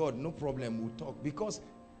 You say, God, no problem, we'll talk. Because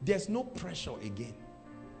there's no pressure again.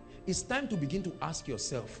 It's time to begin to ask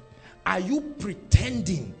yourself, are you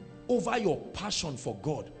pretending over your passion for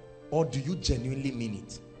God, or do you genuinely mean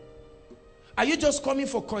it? Are you just coming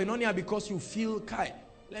for koinonia because you feel, Kai,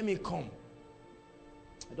 let me come.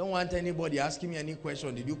 I don't want anybody asking me any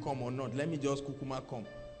question, did you come or not? Let me just kukuma come.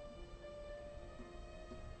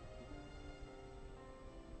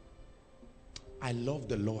 I love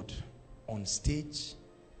the Lord on stage,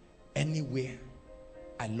 anywhere.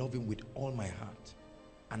 I love him with all my heart.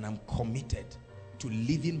 And I'm committed to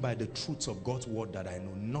living by the truths of God's word that I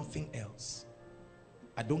know, nothing else.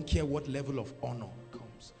 I don't care what level of honor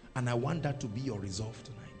comes. And I want that to be your resolve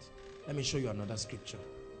tonight. Let me show you another scripture.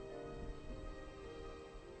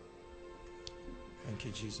 Thank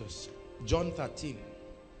you, Jesus. John 13.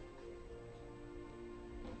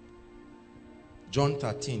 John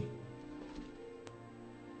 13.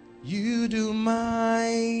 You do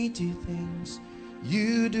mighty things.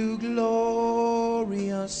 You do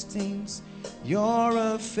glorious things. You're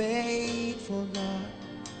a faithful God.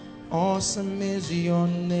 Awesome is your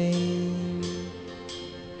name.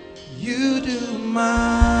 You do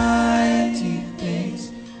mighty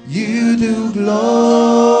things. You do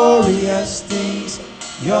glorious things.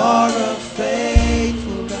 You're a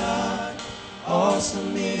faithful God.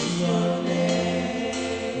 Awesome is your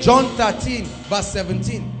name. John 13 verse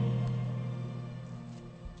 17.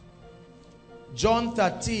 John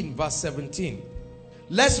 13 verse 17.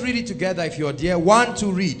 Let's read it together if you're there. 1,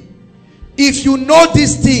 2, read. If you know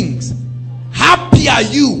these things, happy are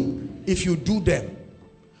you if you do them.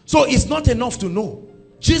 So it's not enough to know.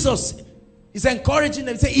 Jesus is encouraging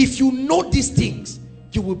them. He says, if you know these things,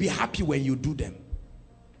 you will be happy when you do them.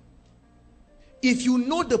 If you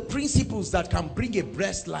know the principles that can bring a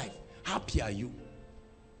blessed life, happy are you.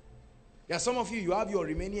 There are some of you, you have your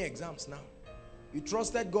remaining exams now. You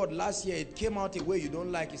trusted God last year, it came out a way you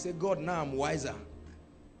don't like. You say, God, now I'm wiser.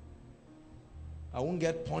 I won't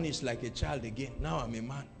get punished like a child again. Now I'm a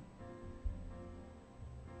man.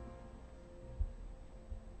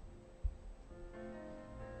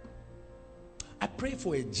 I pray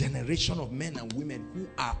for a generation of men and women who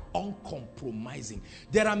are uncompromising.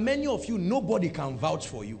 There are many of you, nobody can vouch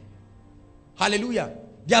for you. Hallelujah.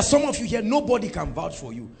 There are some of you here, nobody can vouch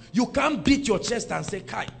for you. You can't beat your chest and say,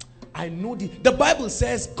 Kai, I know the Bible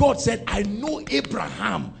says, God said, I know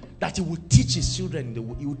Abraham, that he will teach his children,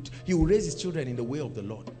 he will raise his children in the way of the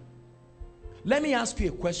Lord. Let me ask you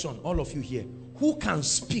a question, all of you here. Who can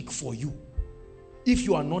speak for you if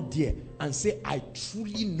you are not there and say, I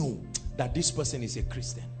truly know that this person is a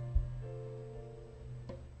Christian?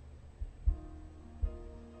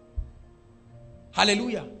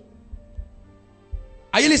 Hallelujah.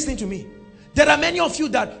 Are you listening to me? There are many of you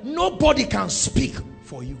that nobody can speak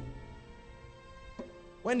for you.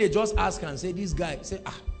 When they just ask and say, this guy, say,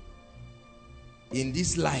 in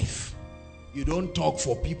this life, you don't talk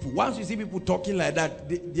for people. Once you see people talking like that,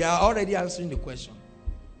 they are already answering the question.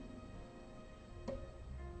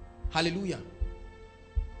 Hallelujah.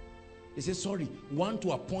 They say, sorry, want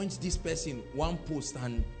to appoint this person one post,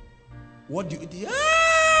 and what do you do?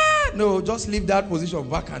 No, just leave that position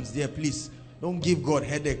vacant there, please. Don't give God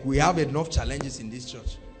headache. We have enough challenges in this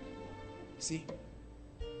church. See?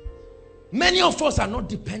 Many of us are not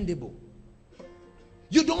dependable.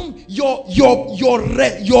 You don't,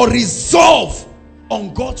 your resolve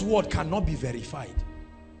on God's word cannot be verified.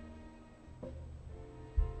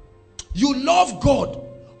 You love God,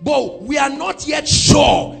 but we are not yet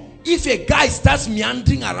sure if a guy starts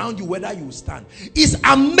meandering around you whether you stand. It's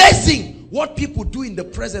amazing what people do in the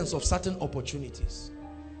presence of certain opportunities.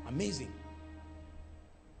 Amazing.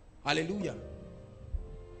 Hallelujah.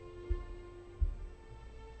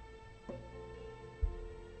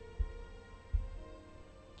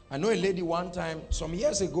 I know a lady one time, some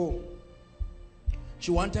years ago,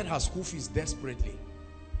 she wanted her school fees desperately.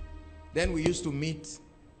 Then we used to meet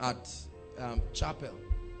at chapel.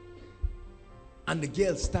 And the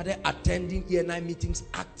girl started attending ENI meetings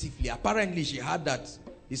actively. Apparently, she had that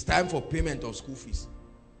it's time for payment of school fees.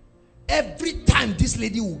 Every time this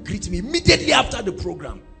lady would greet me, immediately after the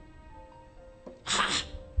program.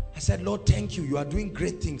 I said, Lord, thank you. You are doing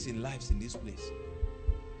great things in lives in this place.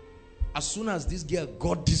 As soon as this girl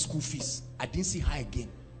got this school fees, I didn't see her again.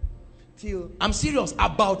 Till, I'm serious,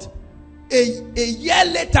 about a year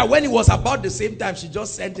later, when it was about the same time, she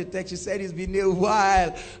just sent a text. She said, it's been a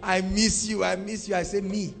while. I miss you. I miss you. I said,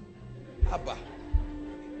 me? Abba.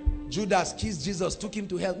 Judas kissed Jesus, took him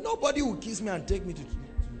to hell. Nobody will kiss me and take me to.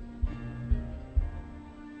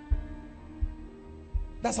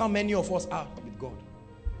 That's how many of us are with God.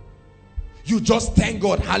 You just thank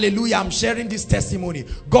God. Hallelujah. I'm sharing this testimony.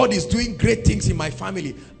 God is doing great things in my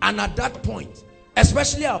family. And at that point,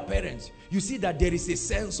 especially our parents, you see that there is a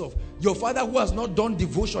sense of your father who has not done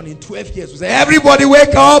devotion in 12 years will say, everybody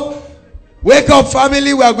wake up. Wake up,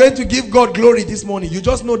 family. We are going to give God glory this morning. You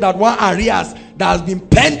just know that one arrears that has been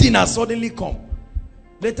pending has suddenly come.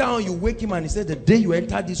 Later on, you wake him and he said, the day you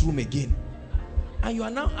enter this room again. And you are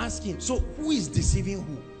now asking, so who is deceiving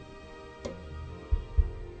who?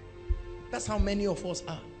 That's how many of us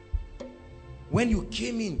are. When you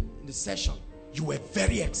came in the session, you were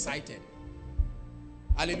very excited.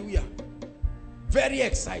 Hallelujah. Very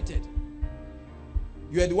excited.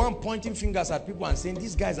 You are the one pointing fingers at people and saying,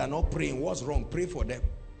 these guys are not praying. What's wrong? Pray for them.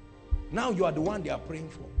 Now you are the one they are praying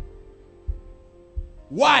for.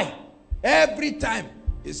 Why? Every time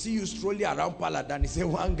they see you strolling around Paladan, he say,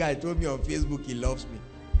 one guy told me on Facebook he loves me.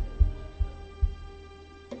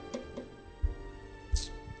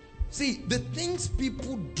 See, the things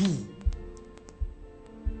people do,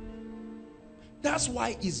 that's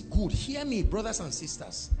why it's good. Hear me, brothers and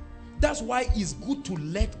sisters. That's why it's good to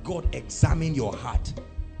let God examine your heart.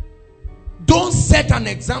 Don't set an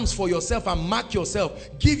exams for yourself and mark yourself.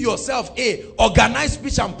 Give yourself a organized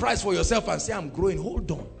speech and prize for yourself and say, I'm growing. Hold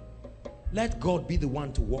on. Let God be the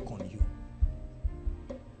one to work on you.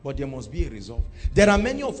 But there must be a resolve. There are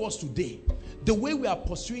many of us today, the way we are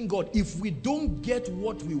pursuing God, if we don't get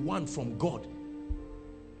what we want from God,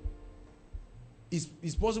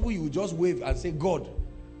 it's possible you will just wave and say, God,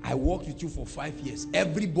 I worked with you for 5 years.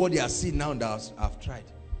 Everybody has seen now that I've tried.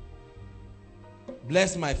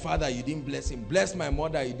 Bless my father, you didn't bless him. Bless my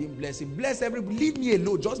mother, you didn't bless him. Bless everybody. Leave me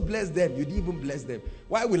alone. Just bless them. You didn't even bless them.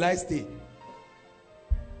 Why will I stay?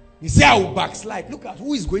 You say I will backslide. Look at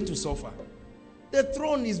who is going to suffer. The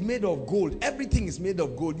throne is made of gold. Everything is made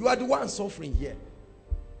of gold. You are the one suffering here.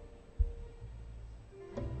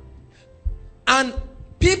 And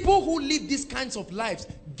people who live these kinds of lives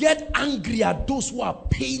get angry at those who are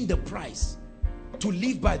paying the price to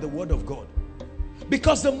live by the word of God.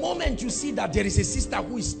 Because the moment you see that there is a sister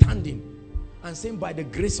who is standing and saying, by the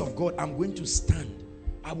grace of God, I'm going to stand.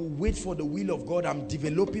 I will wait for the will of God. I'm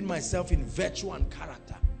developing myself in virtue and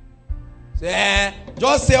character. Say,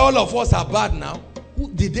 just say all of us are bad now. Who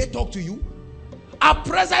did they talk to you? Our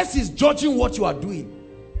presence is judging what you are doing.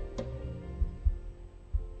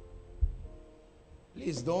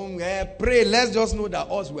 Please don't pray. Let's just know that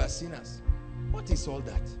us, we are sinners. What is all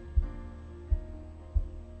that?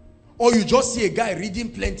 Or you just see a guy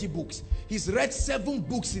reading plenty books. He's read 7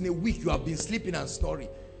 books in a week. You have been sleeping and snoring.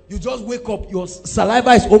 You just wake up, your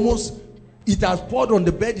saliva is almost, it has poured on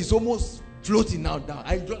the bed, it's almost floating now down.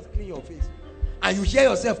 And you just clean your face. And you hear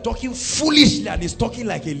yourself talking foolishly and he's talking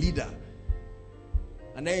like a leader.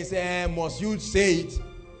 And then you say, must you say it?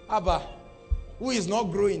 Abba, who is not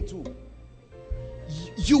growing too?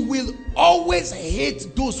 You will always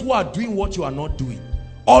hate those who are doing what you are not doing.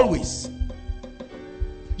 Always.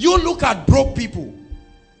 You look at broke people.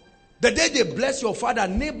 The day they bless your father,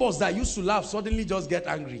 neighbors that used to laugh suddenly just get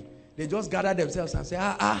angry. They just gather themselves and say,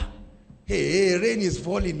 hey, rain is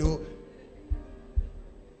falling. No.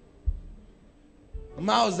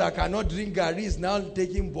 Mouths that cannot drink gari is now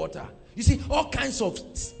taking butter. You see, all kinds of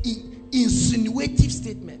insinuative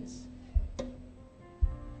statements.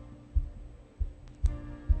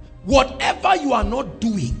 Whatever you are not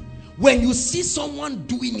doing, when you see someone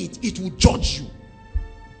doing it, it will judge you.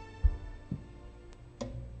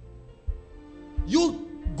 You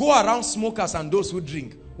go around smokers and those who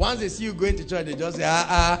drink. Once they see you going to church, they just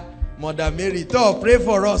say, Mother Mary, pray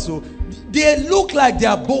for us. So they look like they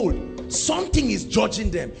are bold. Something is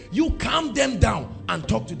judging them. You calm them down and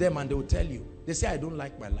talk to them and they will tell you. They say, I don't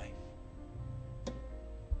like my life.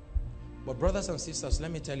 But brothers and sisters,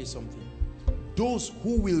 let me tell you something. Those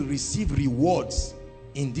who will receive rewards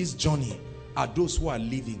in this journey are those who are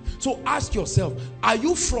living. So ask yourself, are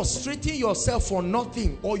you frustrating yourself for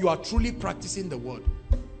nothing, or you are truly practicing the word?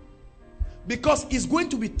 Because it's going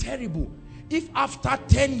to be terrible if after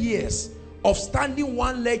 10 years of standing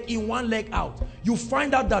one leg in, one leg out, you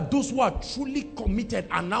find out that those who are truly committed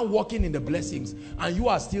are now walking in the blessings and you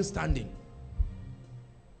are still standing.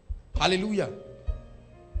 Hallelujah.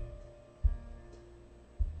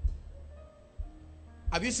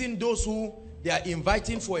 Have you seen those who they are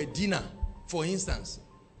inviting for a dinner, for instance,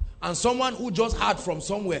 and someone who just heard from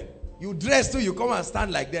somewhere, you dress too, you come and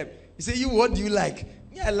stand like them. You say, you, what do you like?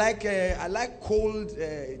 Yeah, I like cold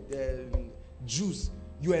juice.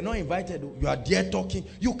 You are not invited. You are there talking.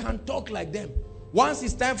 You can talk like them. Once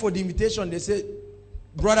it's time for the invitation, they say,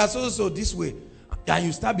 brother so this way. And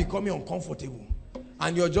you start becoming uncomfortable.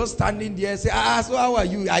 And you're just standing there and say, so how are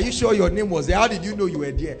you? Are you sure your name was there? How did you know you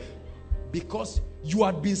were there? Because you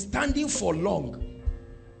had been standing for long,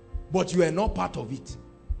 but you were not part of it.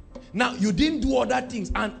 Now, you didn't do other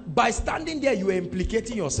things, and by standing there, you were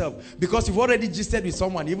implicating yourself, because you've already gisted with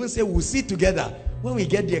someone. You even say, we'll sit together. When we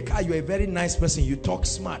get the car, you're a very nice person. You talk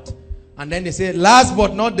smart. And then they say, last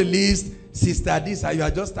but not the least, sister this, and you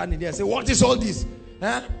are just standing there and say, what is all this?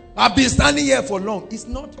 Huh? I've been standing here for long. It's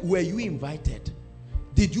not, were you invited?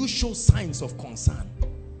 Did you show signs of concern?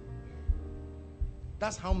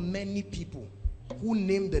 That's how many people who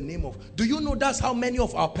name the name of, do you know that's how many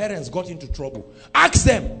of our parents got into trouble? Ask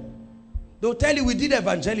them. They'll tell you, we did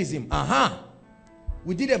evangelism.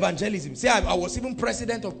 We did evangelism. Say, I was even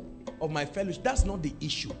president of my fellowship. That's not the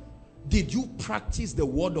issue. Did you practice the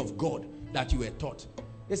word of God that you were taught?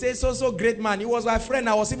 They say, so great man. He was my friend.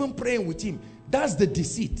 I was even praying with him. That's the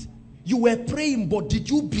deceit. You were praying, but did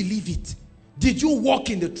you believe it? Did you walk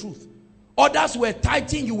in the truth? Others were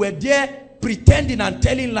tithing. You were there pretending and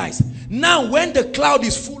telling lies. Now, when the cloud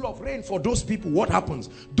is full of rain for those people, what happens?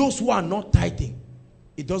 Those who are not tithing,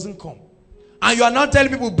 it doesn't come. And you are not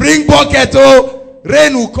telling people, bring bucket, oh,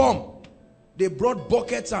 rain will come. They brought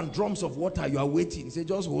buckets and drums of water. You are waiting. Say,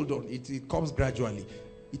 just hold on. It comes gradually.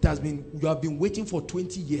 It has been, you have been waiting for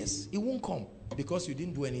 20 years. It won't come because you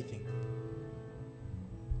didn't do anything.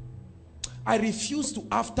 I refuse to,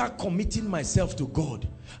 after committing myself to God,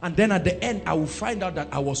 and then at the end, I will find out that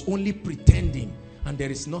I was only pretending and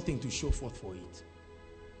there is nothing to show forth for it.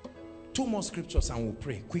 2 more scriptures and we'll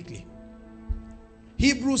pray quickly.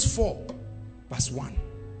 Hebrews 4 verse 1.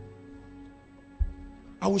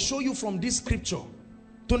 I will show you from this scripture.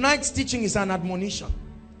 Tonight's teaching is an admonition.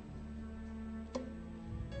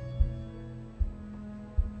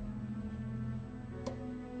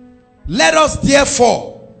 Let us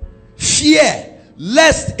therefore fear,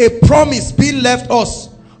 lest a promise be left us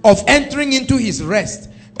of entering into his rest,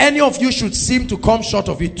 any of you should seem to come short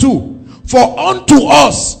of it too. For unto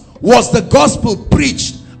us was the gospel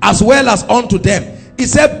preached as well as unto them. He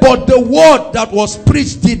said, but the word that was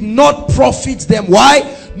preached did not profit them.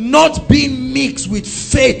 Why? Not being mixed with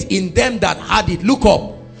faith in them that had it. Look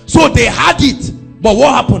up. So they had it, but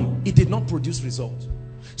what happened? It did not produce result.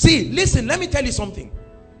 See, listen, let me tell you something.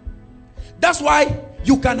 That's why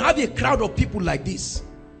you can have a crowd of people like this,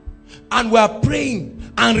 and we are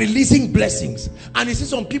praying and releasing blessings, and you see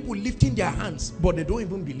some people lifting their hands, but they don't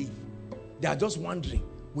even believe. They are just wondering,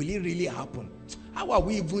 will it really happen? How are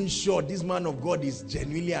we even sure this man of God is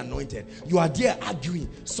genuinely anointed? You are there arguing.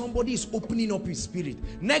 Somebody is opening up his spirit.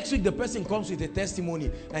 Next week the person comes with a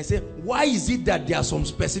testimony and say, why is it that there are some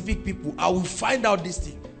specific people? I will find out this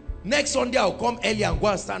thing. Next Sunday I'll come early and go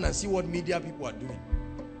and stand and see what media people are doing.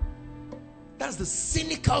 That's the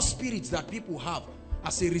cynical spirits that people have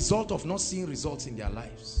as a result of not seeing results in their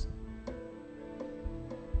lives.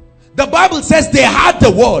 The Bible says they had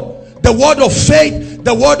the word of faith,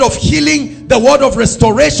 the word of healing, the word of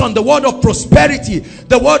restoration, the word of prosperity,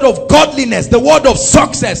 the word of godliness, the word of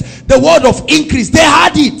success, the word of increase. They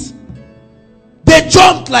had it. They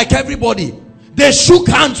jumped like everybody. They shook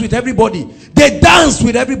hands with everybody. They danced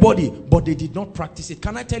with everybody, but they did not practice it.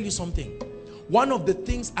 Can I tell you something? One of the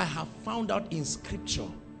things I have found out in scripture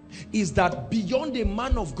is that beyond a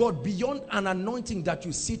man of God, beyond an anointing that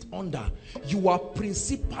you sit under, you are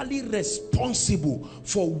principally responsible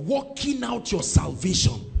for working out your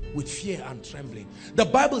salvation with fear and trembling. The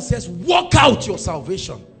Bible says, work out your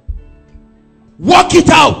salvation. Work it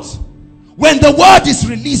out. When the word is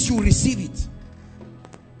released, you receive it.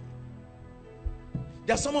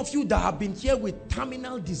 There are some of you that have been here with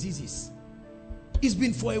terminal diseases. It's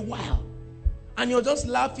been for a while. And you're just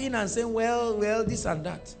laughing and saying, well, this and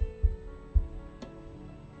that.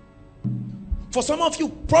 For some of you,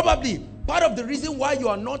 probably part of the reason why you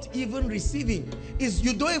are not even receiving is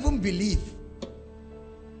you don't even believe.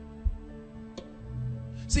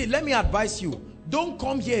 See, let me advise you. Don't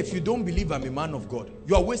come here if you don't believe I'm a man of God.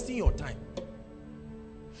 You are wasting your time.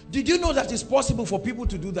 Did you know that it's possible for people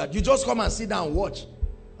to do that? You just come and sit down and watch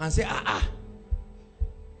and say,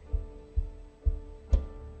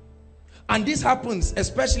 And this happens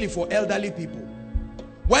especially for elderly people.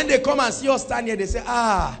 When they come and see us stand here, they say,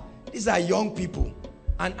 ah, these are young people.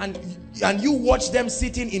 And you watch them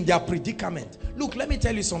sitting in their predicament. Look, let me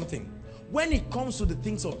tell you something. When it comes to the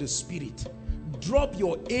things of the spirit, drop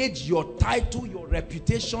your age, your title, your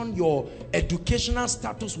reputation, your educational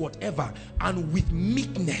status, whatever, and with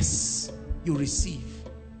meekness you receive.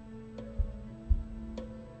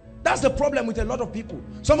 That's the problem with a lot of people.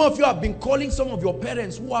 Some of you have been calling some of your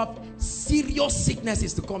parents who have serious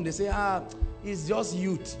sicknesses to come. They say, ah, it's just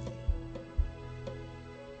youth.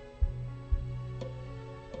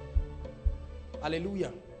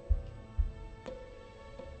 Hallelujah.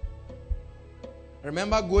 I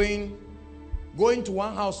remember going to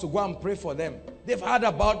one house to go and pray for them. They've heard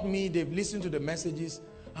about me, they've listened to the messages,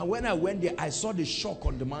 and when I went there, I saw the shock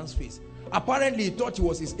on the man's face. Apparently, he thought it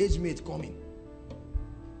was his age mate coming.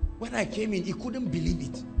 When I came in, he couldn't believe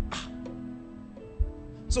it.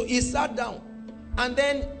 So he sat down, and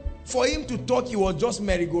then for him to talk, he was just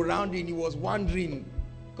merry-go-rounding. He was wondering,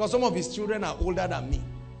 because some of his children are older than me.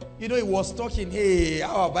 You know, he was talking, hey,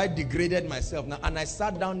 how have I degraded myself now? And I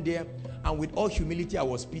sat down there, and with all humility, I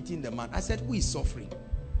was pitying the man. I said, who is suffering?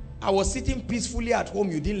 I was sitting peacefully at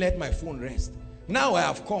home. You didn't let my phone rest. Now I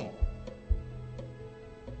have come.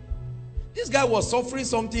 This guy was suffering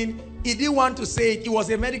something. He didn't want to say it. It was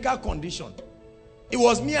a medical condition. It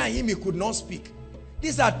was me and him. He could not speak.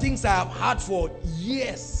 These are things I have had for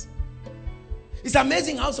years. It's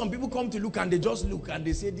amazing how some people come to look and they just look and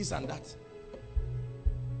they say this and that.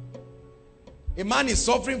 A man is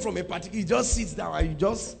suffering from a particular, he just sits down and you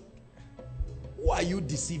just, who are you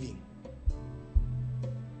deceiving?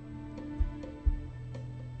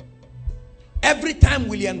 Every time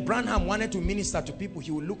William Branham wanted to minister to people,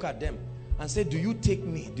 he would look at them and say, do you take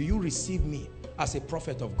me? Do you receive me as a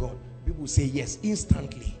prophet of God? People will say yes.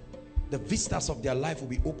 Instantly, the vistas of their life will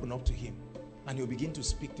be opened up to him and he'll begin to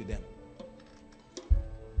speak to them.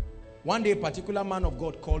 One day, a particular man of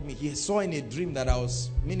God called me. He saw in a dream that I was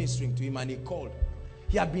ministering to him, and he called.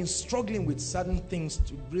 He had been struggling with certain things,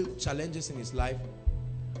 real challenges in his life.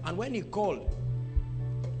 And when he called,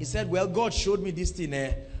 he said, well, God showed me this thing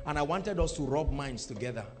and I wanted us to rub minds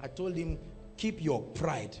together. I told him, keep your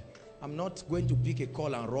pride. I'm not going to pick a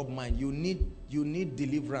call and rub mind. You need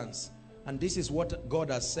deliverance. And this is what God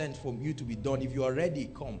has sent for you to be done. If you are ready,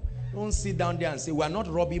 come. Don't sit down there and say, we are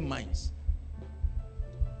not rubbing minds.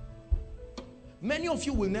 Many of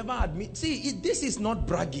you will never admit. See, this is not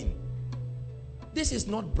bragging. This is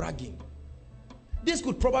not bragging. This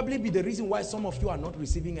could probably be the reason why some of you are not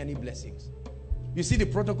receiving any blessings. You see the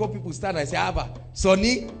protocol people stand and say, Abba,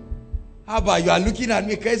 Sonny, Abba, you are looking at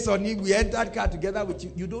me, okay, Sonny, we entered car together with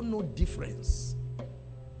you. You don't know difference.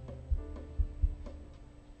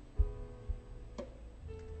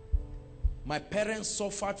 My parents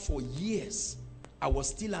suffered for years. I was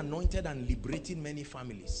still anointed and liberating many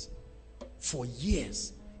families. For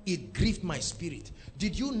years, it grieved my spirit.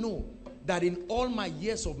 Did you know that in all my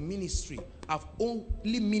years of ministry, I've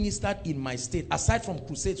only ministered in my state? Aside from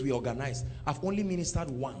crusades we organized, I've only ministered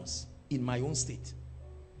once in my own state.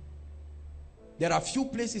 There are few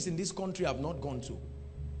places in this country I've not gone to,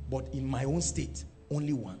 but in my own state,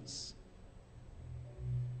 only once.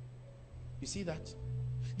 You see that?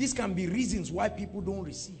 These can be reasons why people don't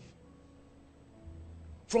receive.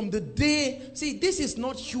 From the day, see, this is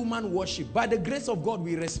not human worship. By the grace of God,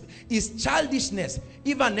 we respect. It's childishness.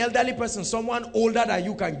 If an elderly person, someone older than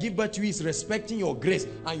you, can give birth to you, is respecting your grace,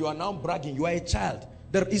 and you are now bragging, you are a child.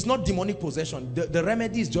 There is not demonic possession. The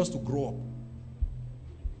remedy is just to grow up.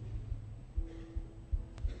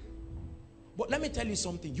 But let me tell you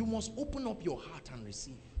something. You must open up your heart and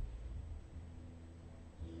receive.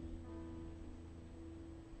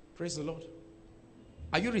 Praise the Lord.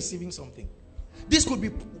 Are you receiving something? This could be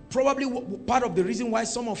probably part of the reason why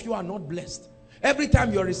some of you are not blessed. Every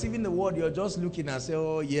time you're receiving the word, you're just looking and say,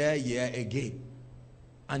 oh, yeah, again.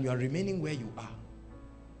 And you are remaining where you are.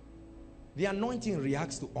 The anointing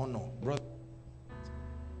reacts to honor, brother.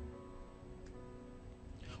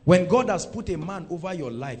 When God has put a man over your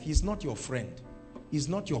life, he's not your friend. He's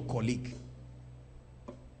not your colleague.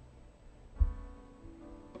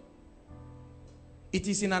 It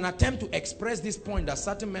is in an attempt to express this point that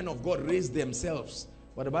certain men of God raise themselves.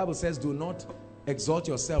 But the Bible says, do not exalt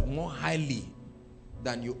yourself more highly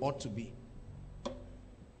than you ought to be.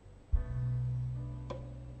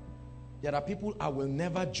 There are people I will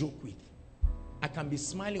never joke with. I can be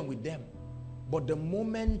smiling with them. But the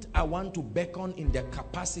moment I want to beckon in the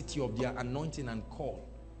capacity of their anointing and call,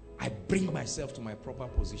 I bring myself to my proper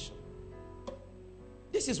position.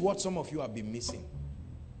 This is what some of you have been missing.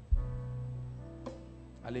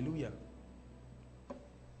 Hallelujah.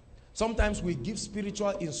 Sometimes we give spiritual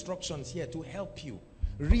instructions here to help you.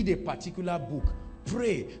 Read a particular book.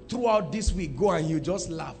 Pray. Throughout this week, go and you just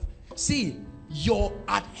laugh. See, your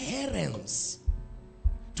adherence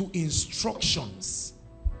to instructions.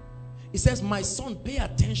 It says, my son, pay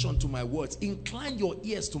attention to my words. Incline your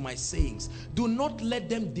ears to my sayings. Do not let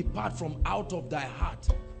them depart from out of thy heart.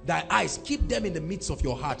 Thy eyes, keep them in the midst of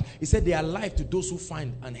your heart. He said they are life to those who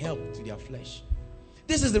find and help to their flesh.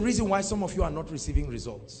 This is the reason why some of you are not receiving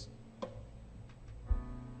results.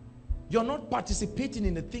 You're not participating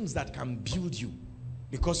in the things that can build you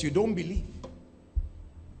because you don't believe.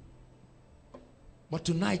 But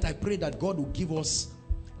tonight I pray that God will give us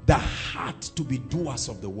the heart to be doers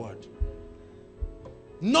of the word.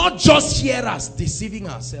 Not just hearers deceiving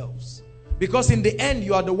ourselves. Because in the end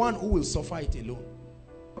you are the one who will suffer it alone.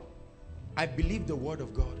 I believe the word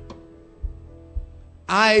of God.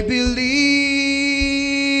 I believe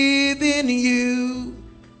in you.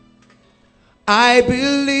 I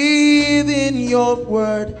believe in your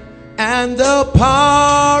word and the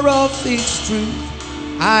power of its truth.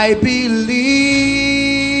 I believe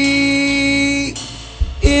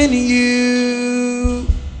in you.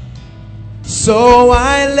 So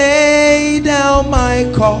I lay down my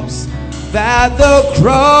cause that the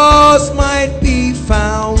cross might be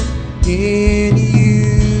found in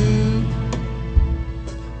you.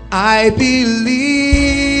 I believe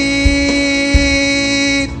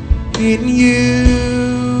in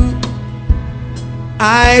you.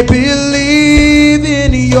 I believe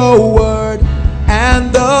in your word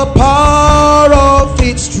and the power of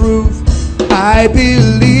its truth. I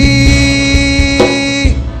believe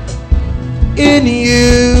in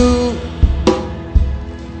you.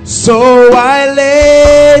 So I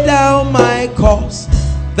lay down my cause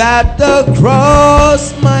that the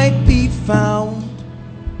cross might be found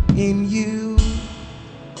in you.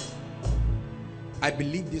 I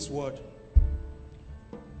believe this word.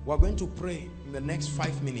 We're going to pray in the next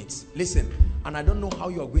 5 minutes. Listen, and I don't know how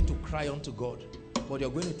you are going to cry unto God, but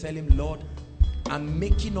you're going to tell him, Lord, I'm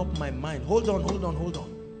making up my mind. Hold on.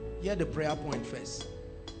 Hear the prayer point first.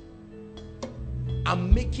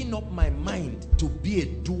 I'm making up my mind to be a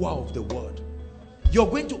doer of the word. You're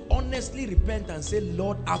going to honestly repent and say,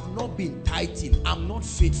 Lord, I've not been tithing. I'm not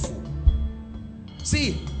faithful.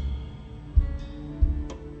 See,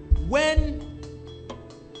 when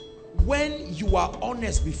you are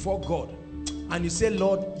honest before God and you say,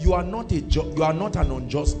 Lord, you are not an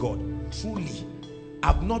unjust God. Truly,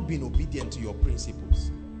 I've not been obedient to your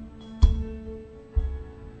principles.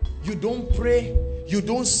 You don't pray, you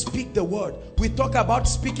don't speak the word. We talk about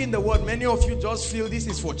speaking the word. Many of you just feel this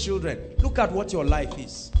is for children. Look at what your life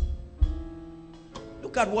is.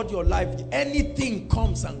 Look at what your life is. Anything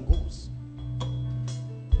comes and goes.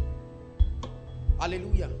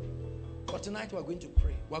 Hallelujah. But tonight we're going to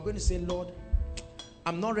pray. We're going to say, Lord,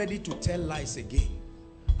 I'm not ready to tell lies again.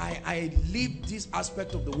 I live this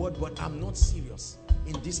aspect of the word, but I'm not serious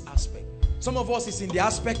in this aspect. Some of us is in the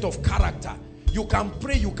aspect of character. You can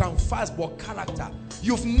pray, you can fast, but character,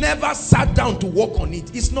 you've never sat down to work on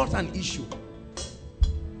it. It's not an issue.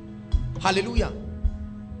 Hallelujah.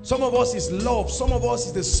 Some of us is love. Some of us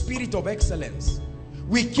is the spirit of excellence.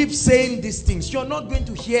 We keep saying these things. You're not going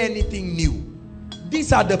to hear anything new.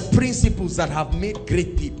 These are the principles that have made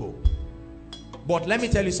great people. But let me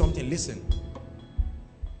tell you something. Listen.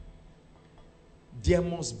 There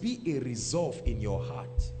must be a resolve in your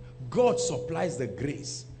heart. God supplies the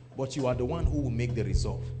grace, but you are the one who will make the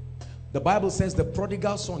resolve. The Bible says the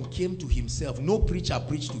prodigal son came to himself. No preacher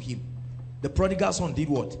preached to him. The prodigal son did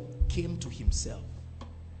what? Came to himself.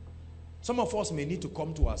 Some of us may need to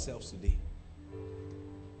come to ourselves today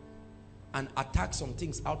and attack some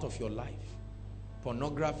things out of your life.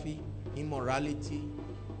 Pornography, immorality,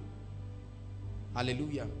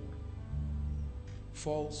 hallelujah,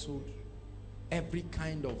 falsehood, every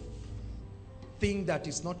kind of thing that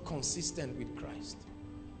is not consistent with Christ.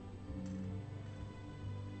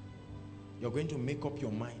 You're going to make up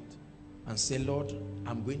your mind and say, Lord,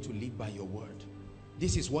 I'm going to live by your word.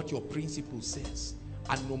 This is what your principle says.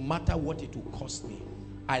 And no matter what it will cost me,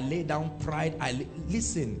 I lay down pride.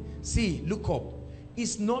 Listen, see, look up.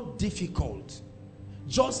 It's not difficult.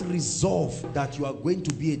 Just resolve that you are going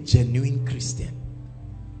to be a genuine Christian.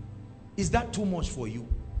 Is that too much for you?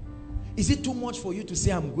 Is it too much for you to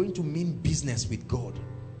say, I'm going to mean business with God?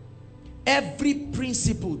 Every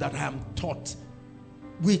principle that I am taught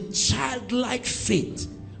with childlike faith,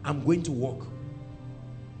 I'm going to walk.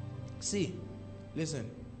 See, listen.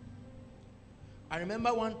 I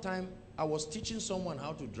remember one time I was teaching someone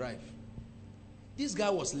how to drive. This guy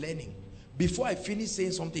was learning. Before I finish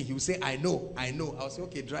saying something, he will say, I know. I'll say,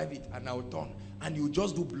 okay, drive it, and I'll turn. And you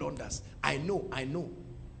just do blunders. I know.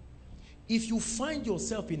 If you find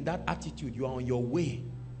yourself in that attitude, you are on your way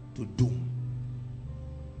to doom.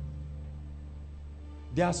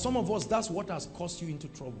 There are some of us, that's what has caused you into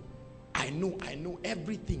trouble. I know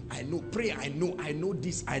everything. I know, pray, I know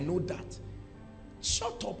this, I know that.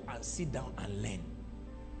 Shut up and sit down and learn.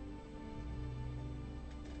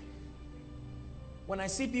 When I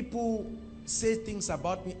see people say things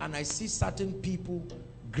about me, and I see certain people,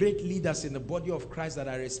 great leaders in the body of Christ that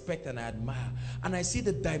I respect and I admire, and I see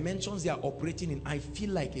the dimensions they are operating in, I feel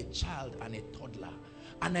like a child and a toddler.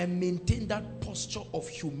 And I maintain that posture of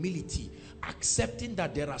humility, accepting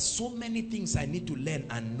that there are so many things I need to learn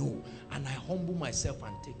and know, and I humble myself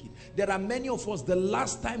and take it. There are many of us, the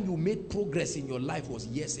last time you made progress in your life was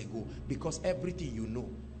years ago, because everything you know.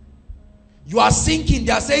 You are sinking,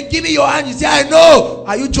 they are saying, give me your hand. You say, I know.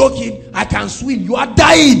 Are you joking? I can swim. You are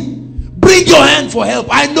dying. Bring your hand for help.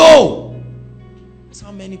 I know. That's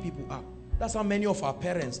how many people are. That's how many of our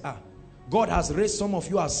parents are. God has raised some of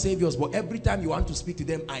you as saviors, but every time you want to speak to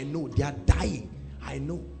them, I know. They are dying. I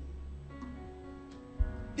know.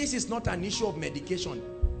 This is not an issue of medication.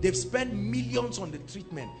 They've spent millions on the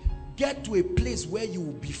treatment. Get to a place where you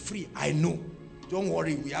will be free. I know. Don't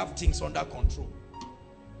worry, we have things under control.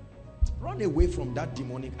 Run away from that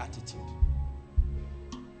demonic attitude.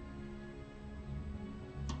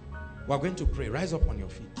 We're going to pray. Rise up on your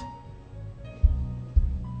feet.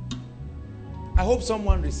 I hope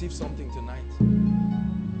someone receives something tonight.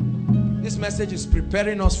 This message is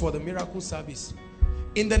preparing us for the miracle service.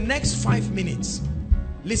 In the next 5 minutes,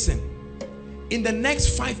 listen, in the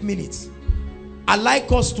next 5 minutes, I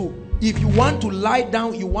like us to, if you want to lie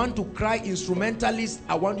down, you want to cry, instrumentalist,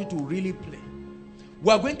 I want you to really play.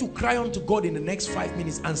 We are going to cry unto God in the next 5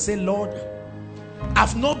 minutes and say, Lord,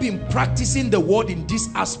 I've not been practicing the word in this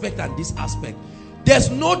aspect and this aspect. There's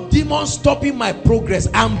no demon stopping my progress.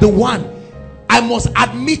 I'm the one. I must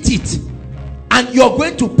admit it. And you're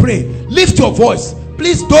going to pray. Lift your voice.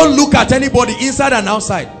 Please don't look at anybody inside and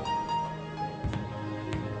outside.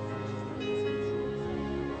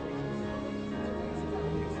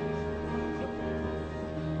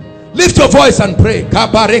 Lift your voice and pray.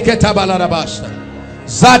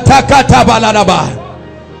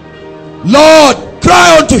 Lord,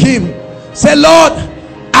 cry unto him. Say, Lord,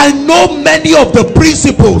 I know many of the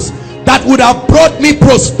principles that would have brought me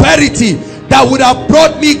prosperity, that would have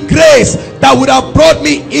brought me grace, that would have brought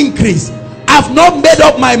me increase. I've not made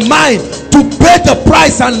up my mind to pay the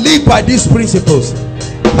price and live by these principles.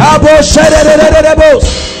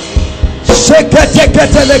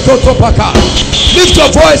 Lift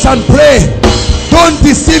your voice and pray. Don't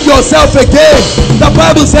deceive yourself again. The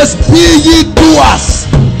Bible says, be ye doers.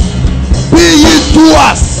 Be ye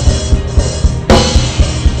doers.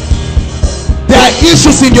 There are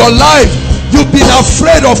issues in your life you've been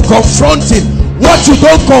afraid of confronting. What you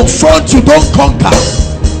don't confront, you don't conquer.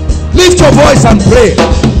 Lift your voice and pray.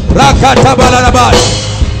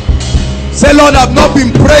 Say, Lord, I've not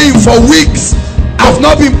been praying for weeks. I've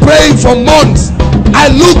not been praying for months. I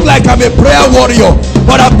look like I'm a prayer warrior,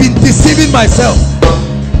 but I've been deceiving myself.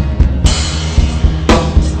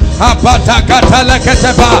 I've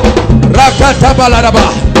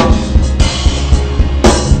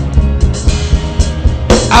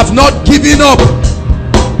not given up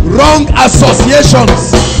wrong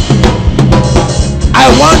associations. I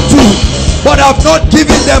want to, but I've not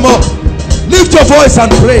given them up. Lift your voice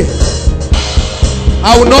and pray.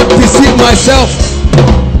 I will not deceive myself.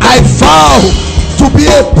 I vow to be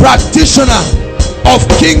a practitioner of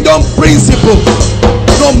kingdom principles,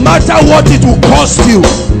 no matter what it will cost you.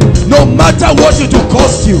 No matter what it will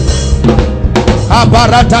cost you.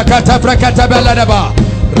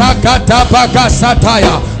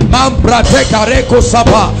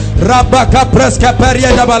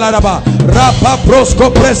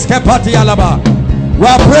 We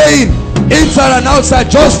are praying inside and outside,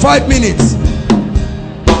 just 5 minutes.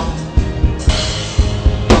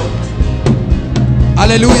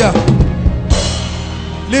 Hallelujah.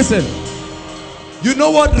 Listen, you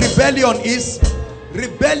know what rebellion is?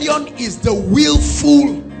 Rebellion is the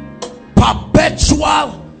willful,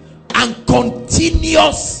 perpetual and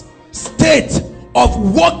continuous state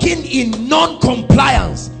of walking in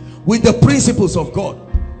non-compliance with the principles of God.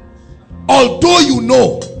 Although you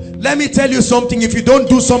know, let me tell you something, if you don't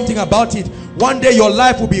do something about it, one day your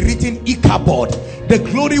life will be written Ichabod. The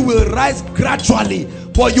glory will rise gradually,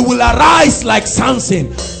 but you will arise like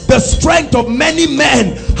Samson. The strength of many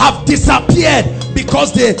men have disappeared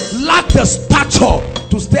because they lack the stature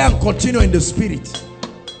to stay and continue in the spirit.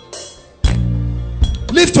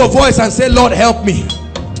 Lift your voice and say, Lord, help me.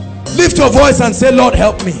 Lift your voice and say, Lord,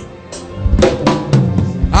 help me.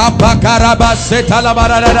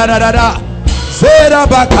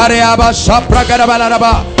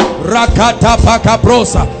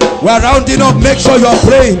 We're rounding up. Make sure you are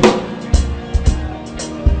praying.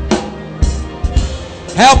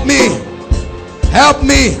 Help me. Help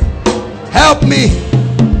me. Help me.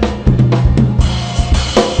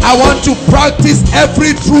 I want to practice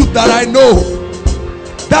every truth that I know.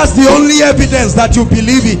 That's the only evidence that you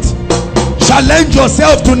believe it. Challenge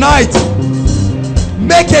yourself tonight.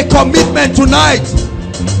 Make a commitment tonight.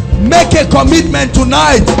 Make a commitment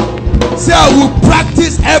tonight. Say, I will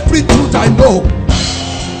practice every truth I know.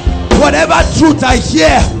 Whatever truth I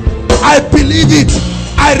hear, I believe it.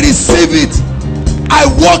 I receive it. I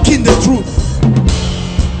walk in the truth.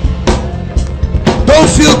 Don't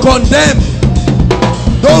feel condemned.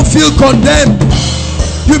 Don't feel condemned.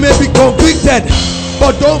 You may be convicted,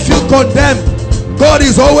 but don't feel condemned. God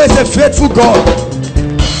is always a faithful God,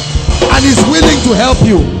 and He's willing to help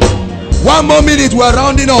you. One more minute, we're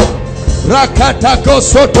rounding up. Rakatako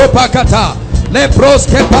soto pakata. Lebros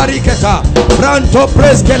ke pariketa. Branto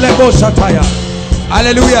preske lebo shataya.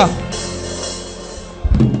 Hallelujah.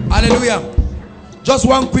 Hallelujah. Just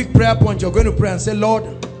one quick prayer point. You're going to pray and say, Lord,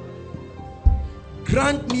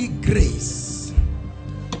 grant me grace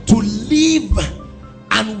to live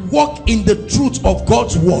and walk in the truth of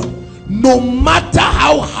God's word, no matter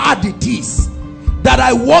how hard it is, that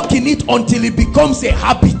I walk in it until it becomes a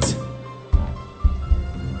habit.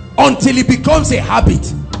 Until it becomes a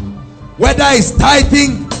habit. Whether it's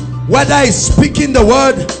tithing, whether it's speaking the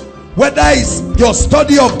word, whether it's your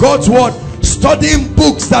study of God's word, studying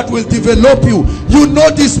books that will develop you. You know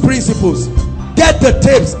these principles. Get the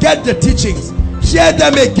tapes, get the teachings, hear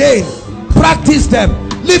them again, practice them.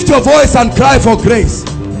 Lift your voice and cry for grace.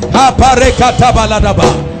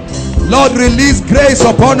 Lord, release grace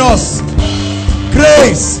upon us.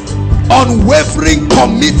 Grace, unwavering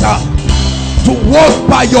committer to walk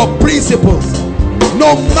by your principles.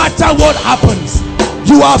 No matter what happens,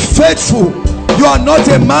 you are faithful. You are not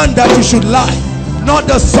a man that you should lie, not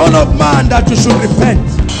the son of man that you should repent.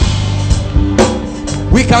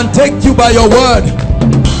 We can take you by your word.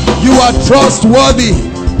 You are trustworthy.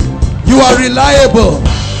 You are reliable.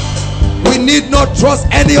 We need not trust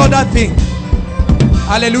any other thing.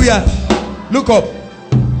 Hallelujah. Look up.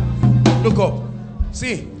 Look up.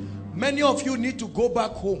 See, many of you need to go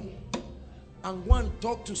back home and go and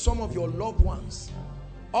talk to some of your loved ones.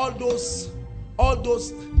 All those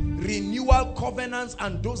renewal covenants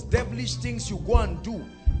and those devilish things you go and do,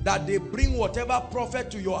 that they bring whatever prophet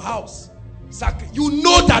to your house. You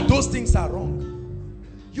know that those things are wrong.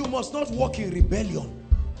 You must not walk in rebellion.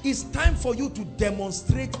 It's time for you to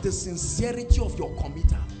demonstrate the sincerity of your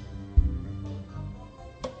committal.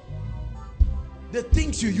 The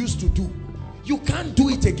things you used to do, you can't do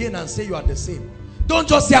it again and say you are the same. Don't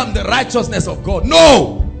just say I'm the righteousness of God.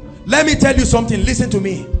 No. Let me tell you something. Listen to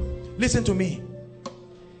me. Listen to me.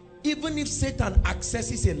 Even if Satan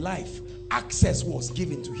accesses a life, access was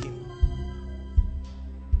given to him.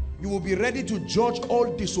 You will be ready to judge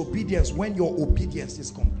all disobedience when your obedience is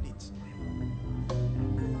complete.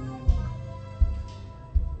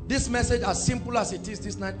 This message, as simple as it is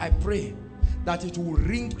this night, I pray that it will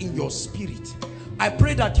ring in your spirit. I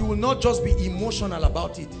pray that you will not just be emotional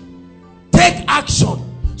about it. Take action.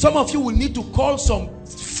 Some of you will need to call some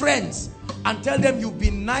friends and tell them you've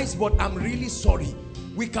been nice, but I'm really sorry.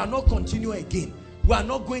 We cannot continue again. We are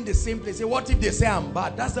not going the same place. Say, what if they say I'm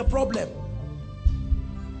bad? That's the problem.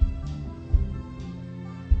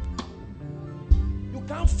 You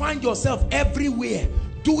can't find yourself everywhere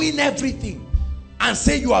doing everything and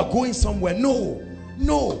say you are going somewhere. No,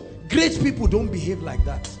 no. Great people don't behave like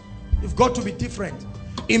that. You've got to be different.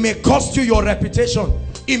 It may cost you your reputation.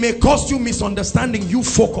 It may cost you misunderstanding. You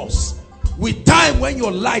focus. With time, when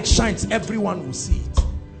your light shines, everyone will see it.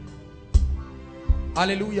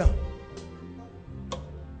 Hallelujah.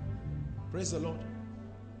 Praise the Lord.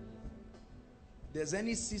 There's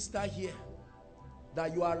any sister here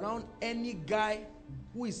that you are around any guy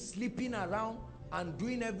who is sleeping around and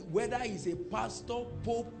doing whether he's a pastor,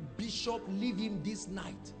 pope, bishop, leave him this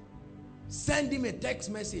night. Send him a text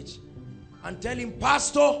message and tell him,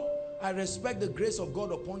 Pastor, I respect the grace of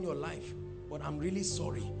God upon your life, but I'm really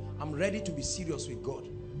sorry. I'm ready to be serious with God.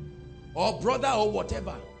 Or brother or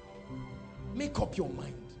whatever. Make up your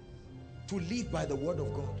mind to live by the word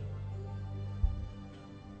of God.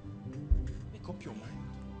 Make up your mind.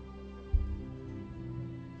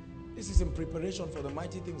 This is in preparation for the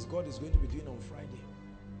mighty things God is going to be doing on Friday.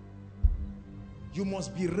 You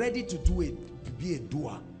must be ready to do it, to be a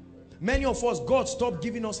doer. Many of us, God stopped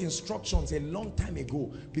giving us instructions a long time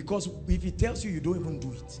ago, because if he tells you, you don't even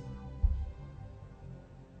do it.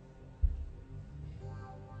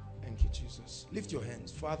 Thank you, Jesus. Lift your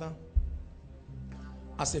hands. Father,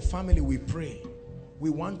 as a family we pray, we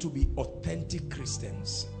want to be authentic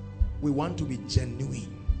Christians. We want to be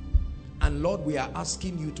genuine. And Lord, we are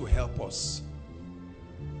asking you to help us.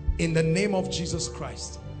 In the name of Jesus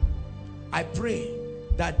Christ, I pray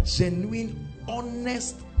that genuine,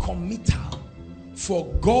 honest committal for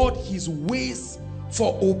God, his ways,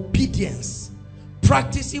 for obedience,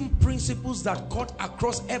 practicing principles that cut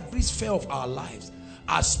across every sphere of our lives,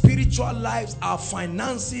 our spiritual lives, our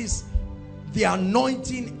finances, the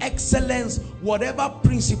anointing, excellence, whatever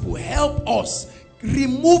principle. Help us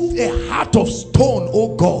remove a heart of stone,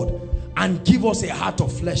 oh God, and give us a heart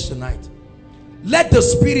of flesh tonight. Let the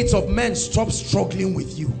spirits of men stop struggling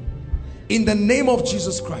with you in the name of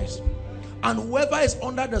Jesus Christ. And whoever is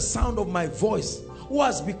under the sound of my voice, who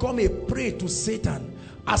has become a prey to Satan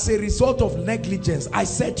as a result of negligence, I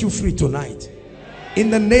set you free tonight in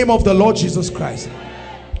the name of the Lord Jesus Christ.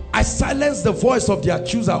 I silence the voice of the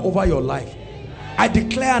accuser over your life. I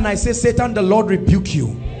declare and I say, Satan, the Lord rebuke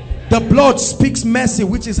you. The blood speaks mercy,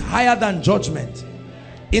 which is higher than judgment,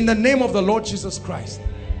 in the name of the Lord Jesus Christ.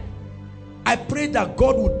 I pray that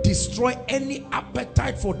God would destroy any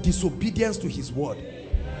appetite for disobedience to his word.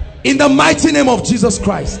 In the mighty name of Jesus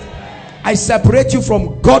Christ, I separate you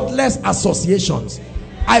from godless associations.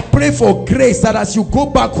 I pray for grace that as you go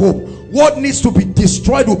back home, what needs to be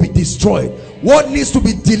destroyed will be destroyed. What needs to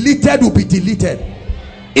be deleted will be deleted.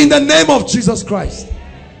 In the name of Jesus Christ.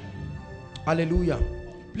 Hallelujah.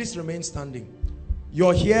 Please remain standing.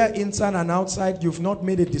 You're here inside and outside. You've not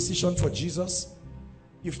made a decision for Jesus.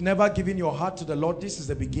 You've never given your heart to the Lord. This is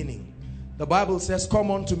the beginning. The Bible says,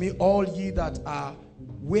 come unto me all ye that are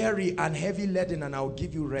weary and heavy laden, and I'll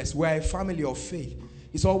give you rest. We're a family of faith.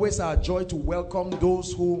 It's always our joy to welcome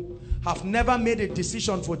those who have never made a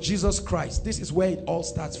decision for Jesus Christ. This is where it all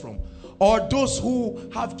starts from. Or those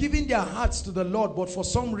who have given their hearts to the Lord, but for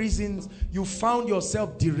some reasons you found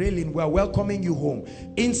yourself derailing. We're welcoming you home.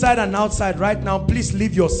 Inside and outside right now, please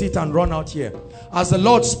leave your seat and run out here. As the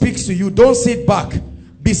Lord speaks to you, don't sit back.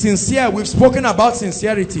 Be sincere. We've spoken about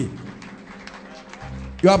sincerity.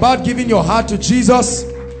 You're about giving your heart to Jesus,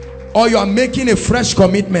 or you are making a fresh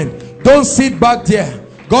commitment. Don't sit back there.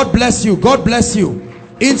 God bless you. God bless you.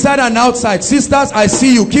 Inside and outside. Sisters, I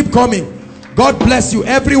see you. Keep coming. God bless you.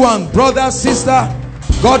 Everyone, brother, sister,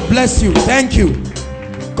 God bless you. Thank you.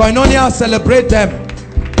 Koinonia, celebrate them.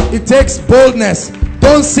 It takes boldness.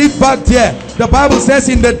 Don't sit back there. The Bible says,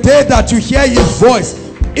 in the day that you hear his voice,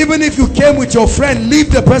 even if you came with your friend,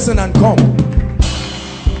 leave the person and come.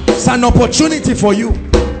 It's an opportunity for you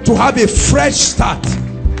to have a fresh start.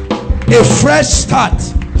 A fresh start.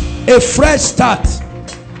 A fresh start.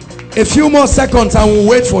 A few more seconds and we'll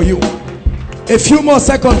wait for you. A few more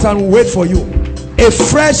seconds and we'll wait for you. A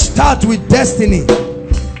fresh start with destiny.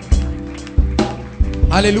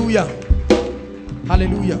 Hallelujah.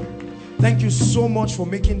 Hallelujah. Thank you so much for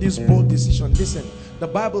making this bold decision. Listen, the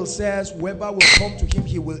Bible says whoever will come to him,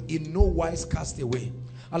 he will in no wise cast away.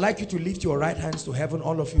 I'd like you to lift your right hands to heaven,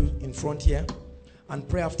 all of you in front here, and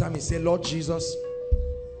pray after me. Say, Lord Jesus,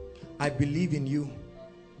 I believe in you.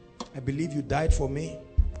 I believe you died for me.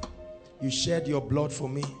 You shed your blood for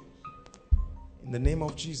me. In the name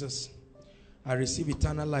of Jesus, I receive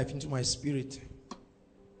eternal life into my spirit.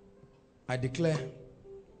 I declare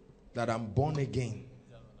that I'm born again.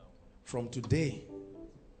 From today,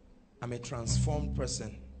 I'm a transformed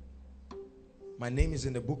person. My name is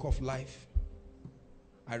in the book of life.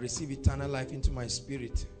 I receive eternal life into my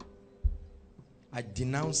spirit. I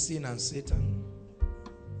denounce sin and Satan.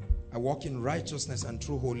 I walk in righteousness and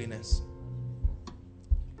true holiness.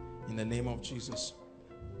 In the name of Jesus.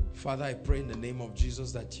 Father, I pray in the name of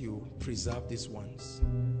Jesus that you preserve these ones.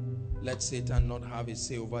 Let Satan not have a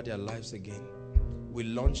say over their lives again. We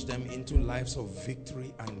launch them into lives of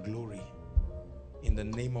victory and glory. In the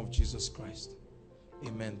name of Jesus Christ.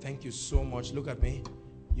 Amen. Thank you so much. Look at me.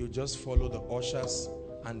 You just follow the ushers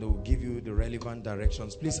and they will give you the relevant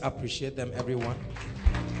directions. Please appreciate them, everyone.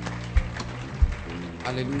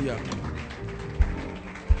 Hallelujah.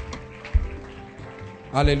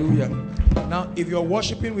 Hallelujah. Now, if you're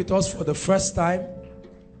worshiping with us for the first time,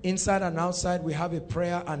 inside and outside, we have a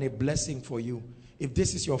prayer and a blessing for you. If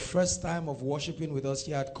this is your first time of worshiping with us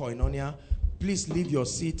here at Koinonia, please leave your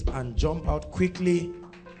seat and jump out quickly.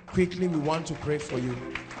 Quickly, we want to pray for you.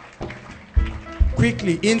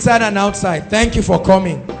 Quickly, inside and outside. Thank you for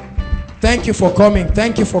coming. Thank you for coming.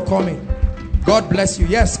 Thank you for coming. God bless you.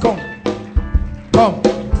 Yes, come. Come.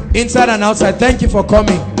 Inside and outside. Thank you for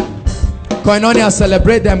coming. Koinonia,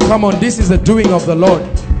 celebrate them. Come on, this is the doing of the Lord.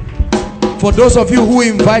 For those of you who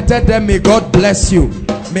invited them, may God bless you.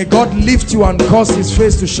 May God lift you and cause his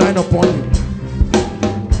face to shine upon you.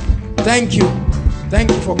 Thank you. Thank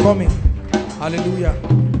you for coming. Hallelujah.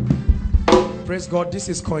 Praise God. This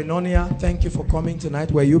is Koinonia. Thank you for coming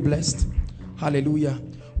tonight. Were you blessed? Hallelujah.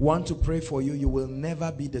 Want to pray for you. You will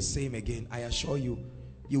never be the same again. I assure you.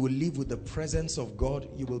 You will live with the presence of God.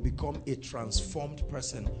 You will become a transformed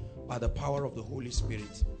person by the power of the Holy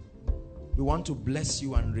Spirit. We want to bless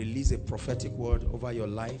you and release a prophetic word over your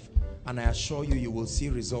life. And I assure you, you will see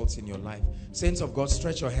results in your life. Saints of God,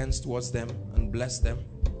 stretch your hands towards them and bless them.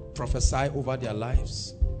 Prophesy over their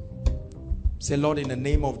lives. Say, Lord, in the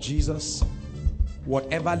name of Jesus,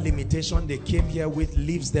 whatever limitation they came here with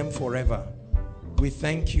leaves them forever. We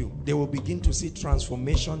thank you. They will begin to see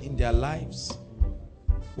transformation in their lives.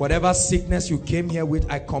 Whatever sickness you came here with,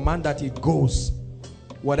 I command that it goes.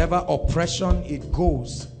 Whatever oppression, it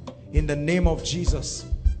goes. In the name of Jesus,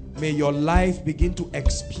 may your life begin to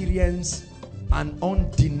experience an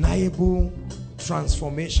undeniable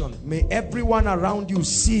transformation. May everyone around you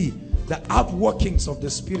see the outworkings of the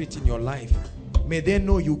Spirit in your life. May they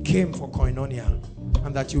know you came for Koinonia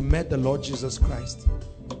and that you met the Lord Jesus Christ.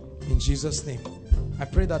 In Jesus' name, I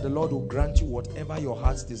pray that the Lord will grant you whatever your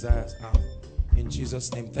heart's desires are. In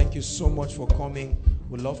Jesus' name, thank you so much for coming.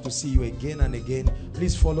 We'd love to see you again and again.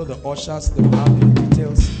 Please follow the ushers. They will have the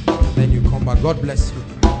details. And then you come back. God bless you.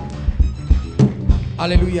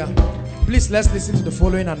 Hallelujah. Please, let's listen to the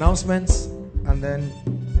following announcements. And then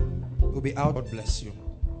we'll be out. God bless you.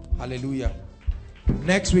 Hallelujah.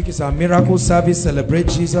 Next week is our miracle service. Celebrate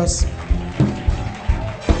Jesus.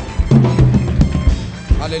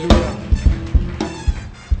 Hallelujah.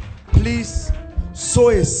 Please sow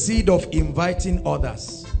a seed of inviting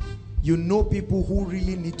others. You know people who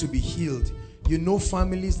really need to be healed. You know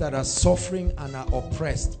families that are suffering and are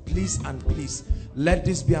oppressed. Please and please, let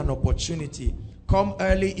this be an opportunity. Come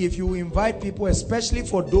early. If you invite people, especially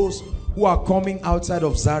for those who are coming outside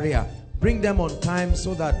of Zaria, bring them on time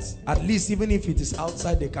so that at least even if it is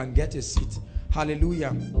outside, they can get a seat.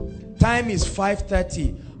 Hallelujah. Time is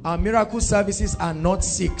 5:30. Our miracle services are not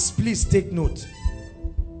 6. Please take note.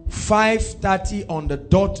 5:30 on the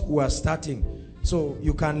dot we are starting. So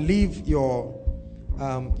you can leave your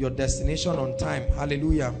destination on time.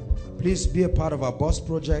 Hallelujah. Please be a part of our bus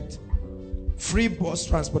project. Free bus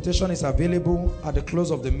transportation is available at the close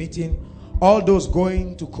of the meeting. All those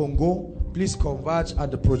going to Congo, please converge at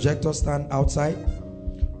the projector stand outside.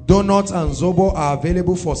 Donuts and Zobo are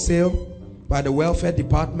available for sale by the welfare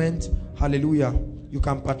department. Hallelujah. You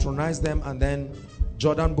can patronize them, and then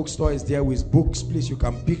Jordan Bookstore is there with books. Please, you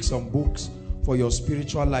can pick some books for your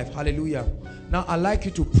spiritual life. Hallelujah. Now, I'd like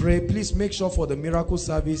you to pray. Please make sure for the miracle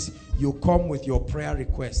service, you come with your prayer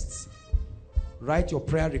requests. Write your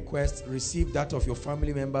prayer requests. Receive that of your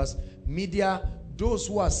family members. Media, those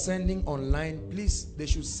who are sending online, please, they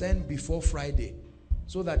should send before Friday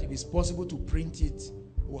so that if it's possible to print it,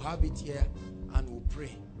 we'll have it here and we'll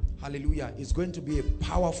pray. Hallelujah. It's going to be a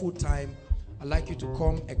powerful time. I'd like you to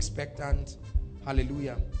come expectant.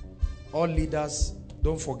 Hallelujah. All leaders,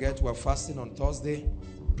 don't forget we're fasting on Thursday,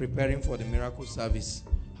 preparing for the miracle service.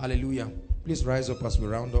 Hallelujah. Please rise up as we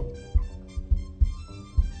round up.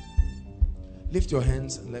 Lift your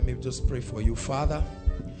hands and let me just pray for you. Father,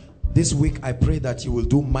 this week I pray that you will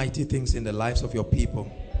do mighty things in the lives of your people.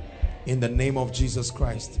 In the name of Jesus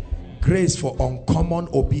Christ. Grace for uncommon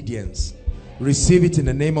obedience. Receive it in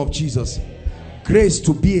the name of Jesus. Grace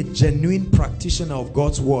to be a genuine practitioner of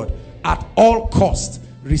God's word at all costs.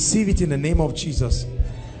 Receive it in the name of Jesus.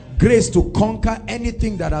 Grace to conquer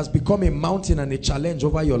anything that has become a mountain and a challenge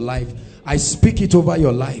over your life. I speak it over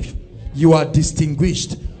your life. You are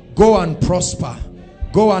distinguished. Go and prosper.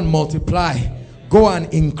 Go and multiply. Go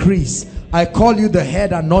and increase. I call you the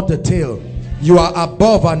head and not the tail. You are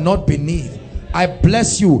above and not beneath. I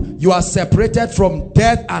bless you. You are separated from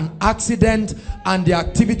death and accident and the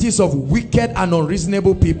activities of wicked and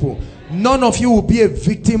unreasonable people. None of you will be a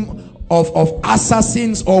victim of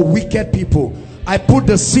assassins or wicked people. I put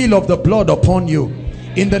the seal of the blood upon you.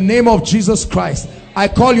 In the name of Jesus Christ, I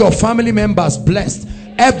call your family members blessed.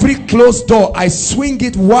 Every closed door, I swing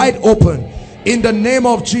it wide open. In the name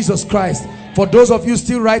of Jesus Christ. For those of you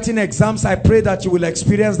still writing exams, I pray that you will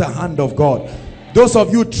experience the hand of God. Those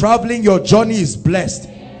of you traveling, your journey is blessed.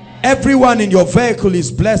 Everyone in your vehicle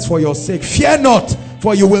is blessed for your sake. Fear not,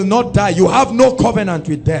 for you will not die. You have no covenant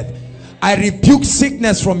with death. I rebuke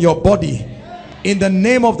sickness from your body in the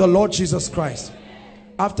name of the Lord Jesus Christ.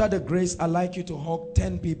 After the grace, I'd like you to hug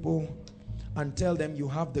 10 people and tell them you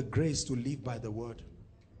have the grace to live by the word.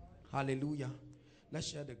 Hallelujah. Let's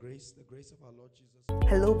share the grace of our Lord Jesus.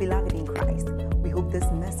 Hello, beloved in Christ. We hope this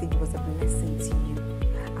message was a blessing to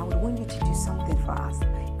you. I would want you to do something for us.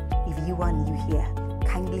 If you are new here,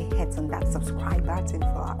 kindly hit on that subscribe button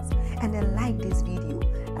for us and then like this video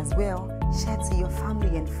as well. Share to your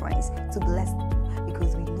family and friends to bless them,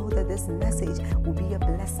 because we know that this message will be a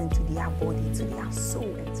blessing to their body, to their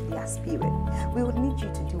soul, and to their spirit. We would need you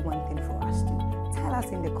to do one thing for us too. Tell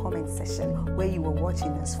us in the comment section where you were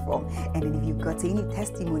watching us from, and then if you've got any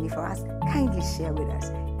testimony for us, kindly share with us.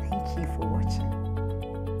 Thank you for watching.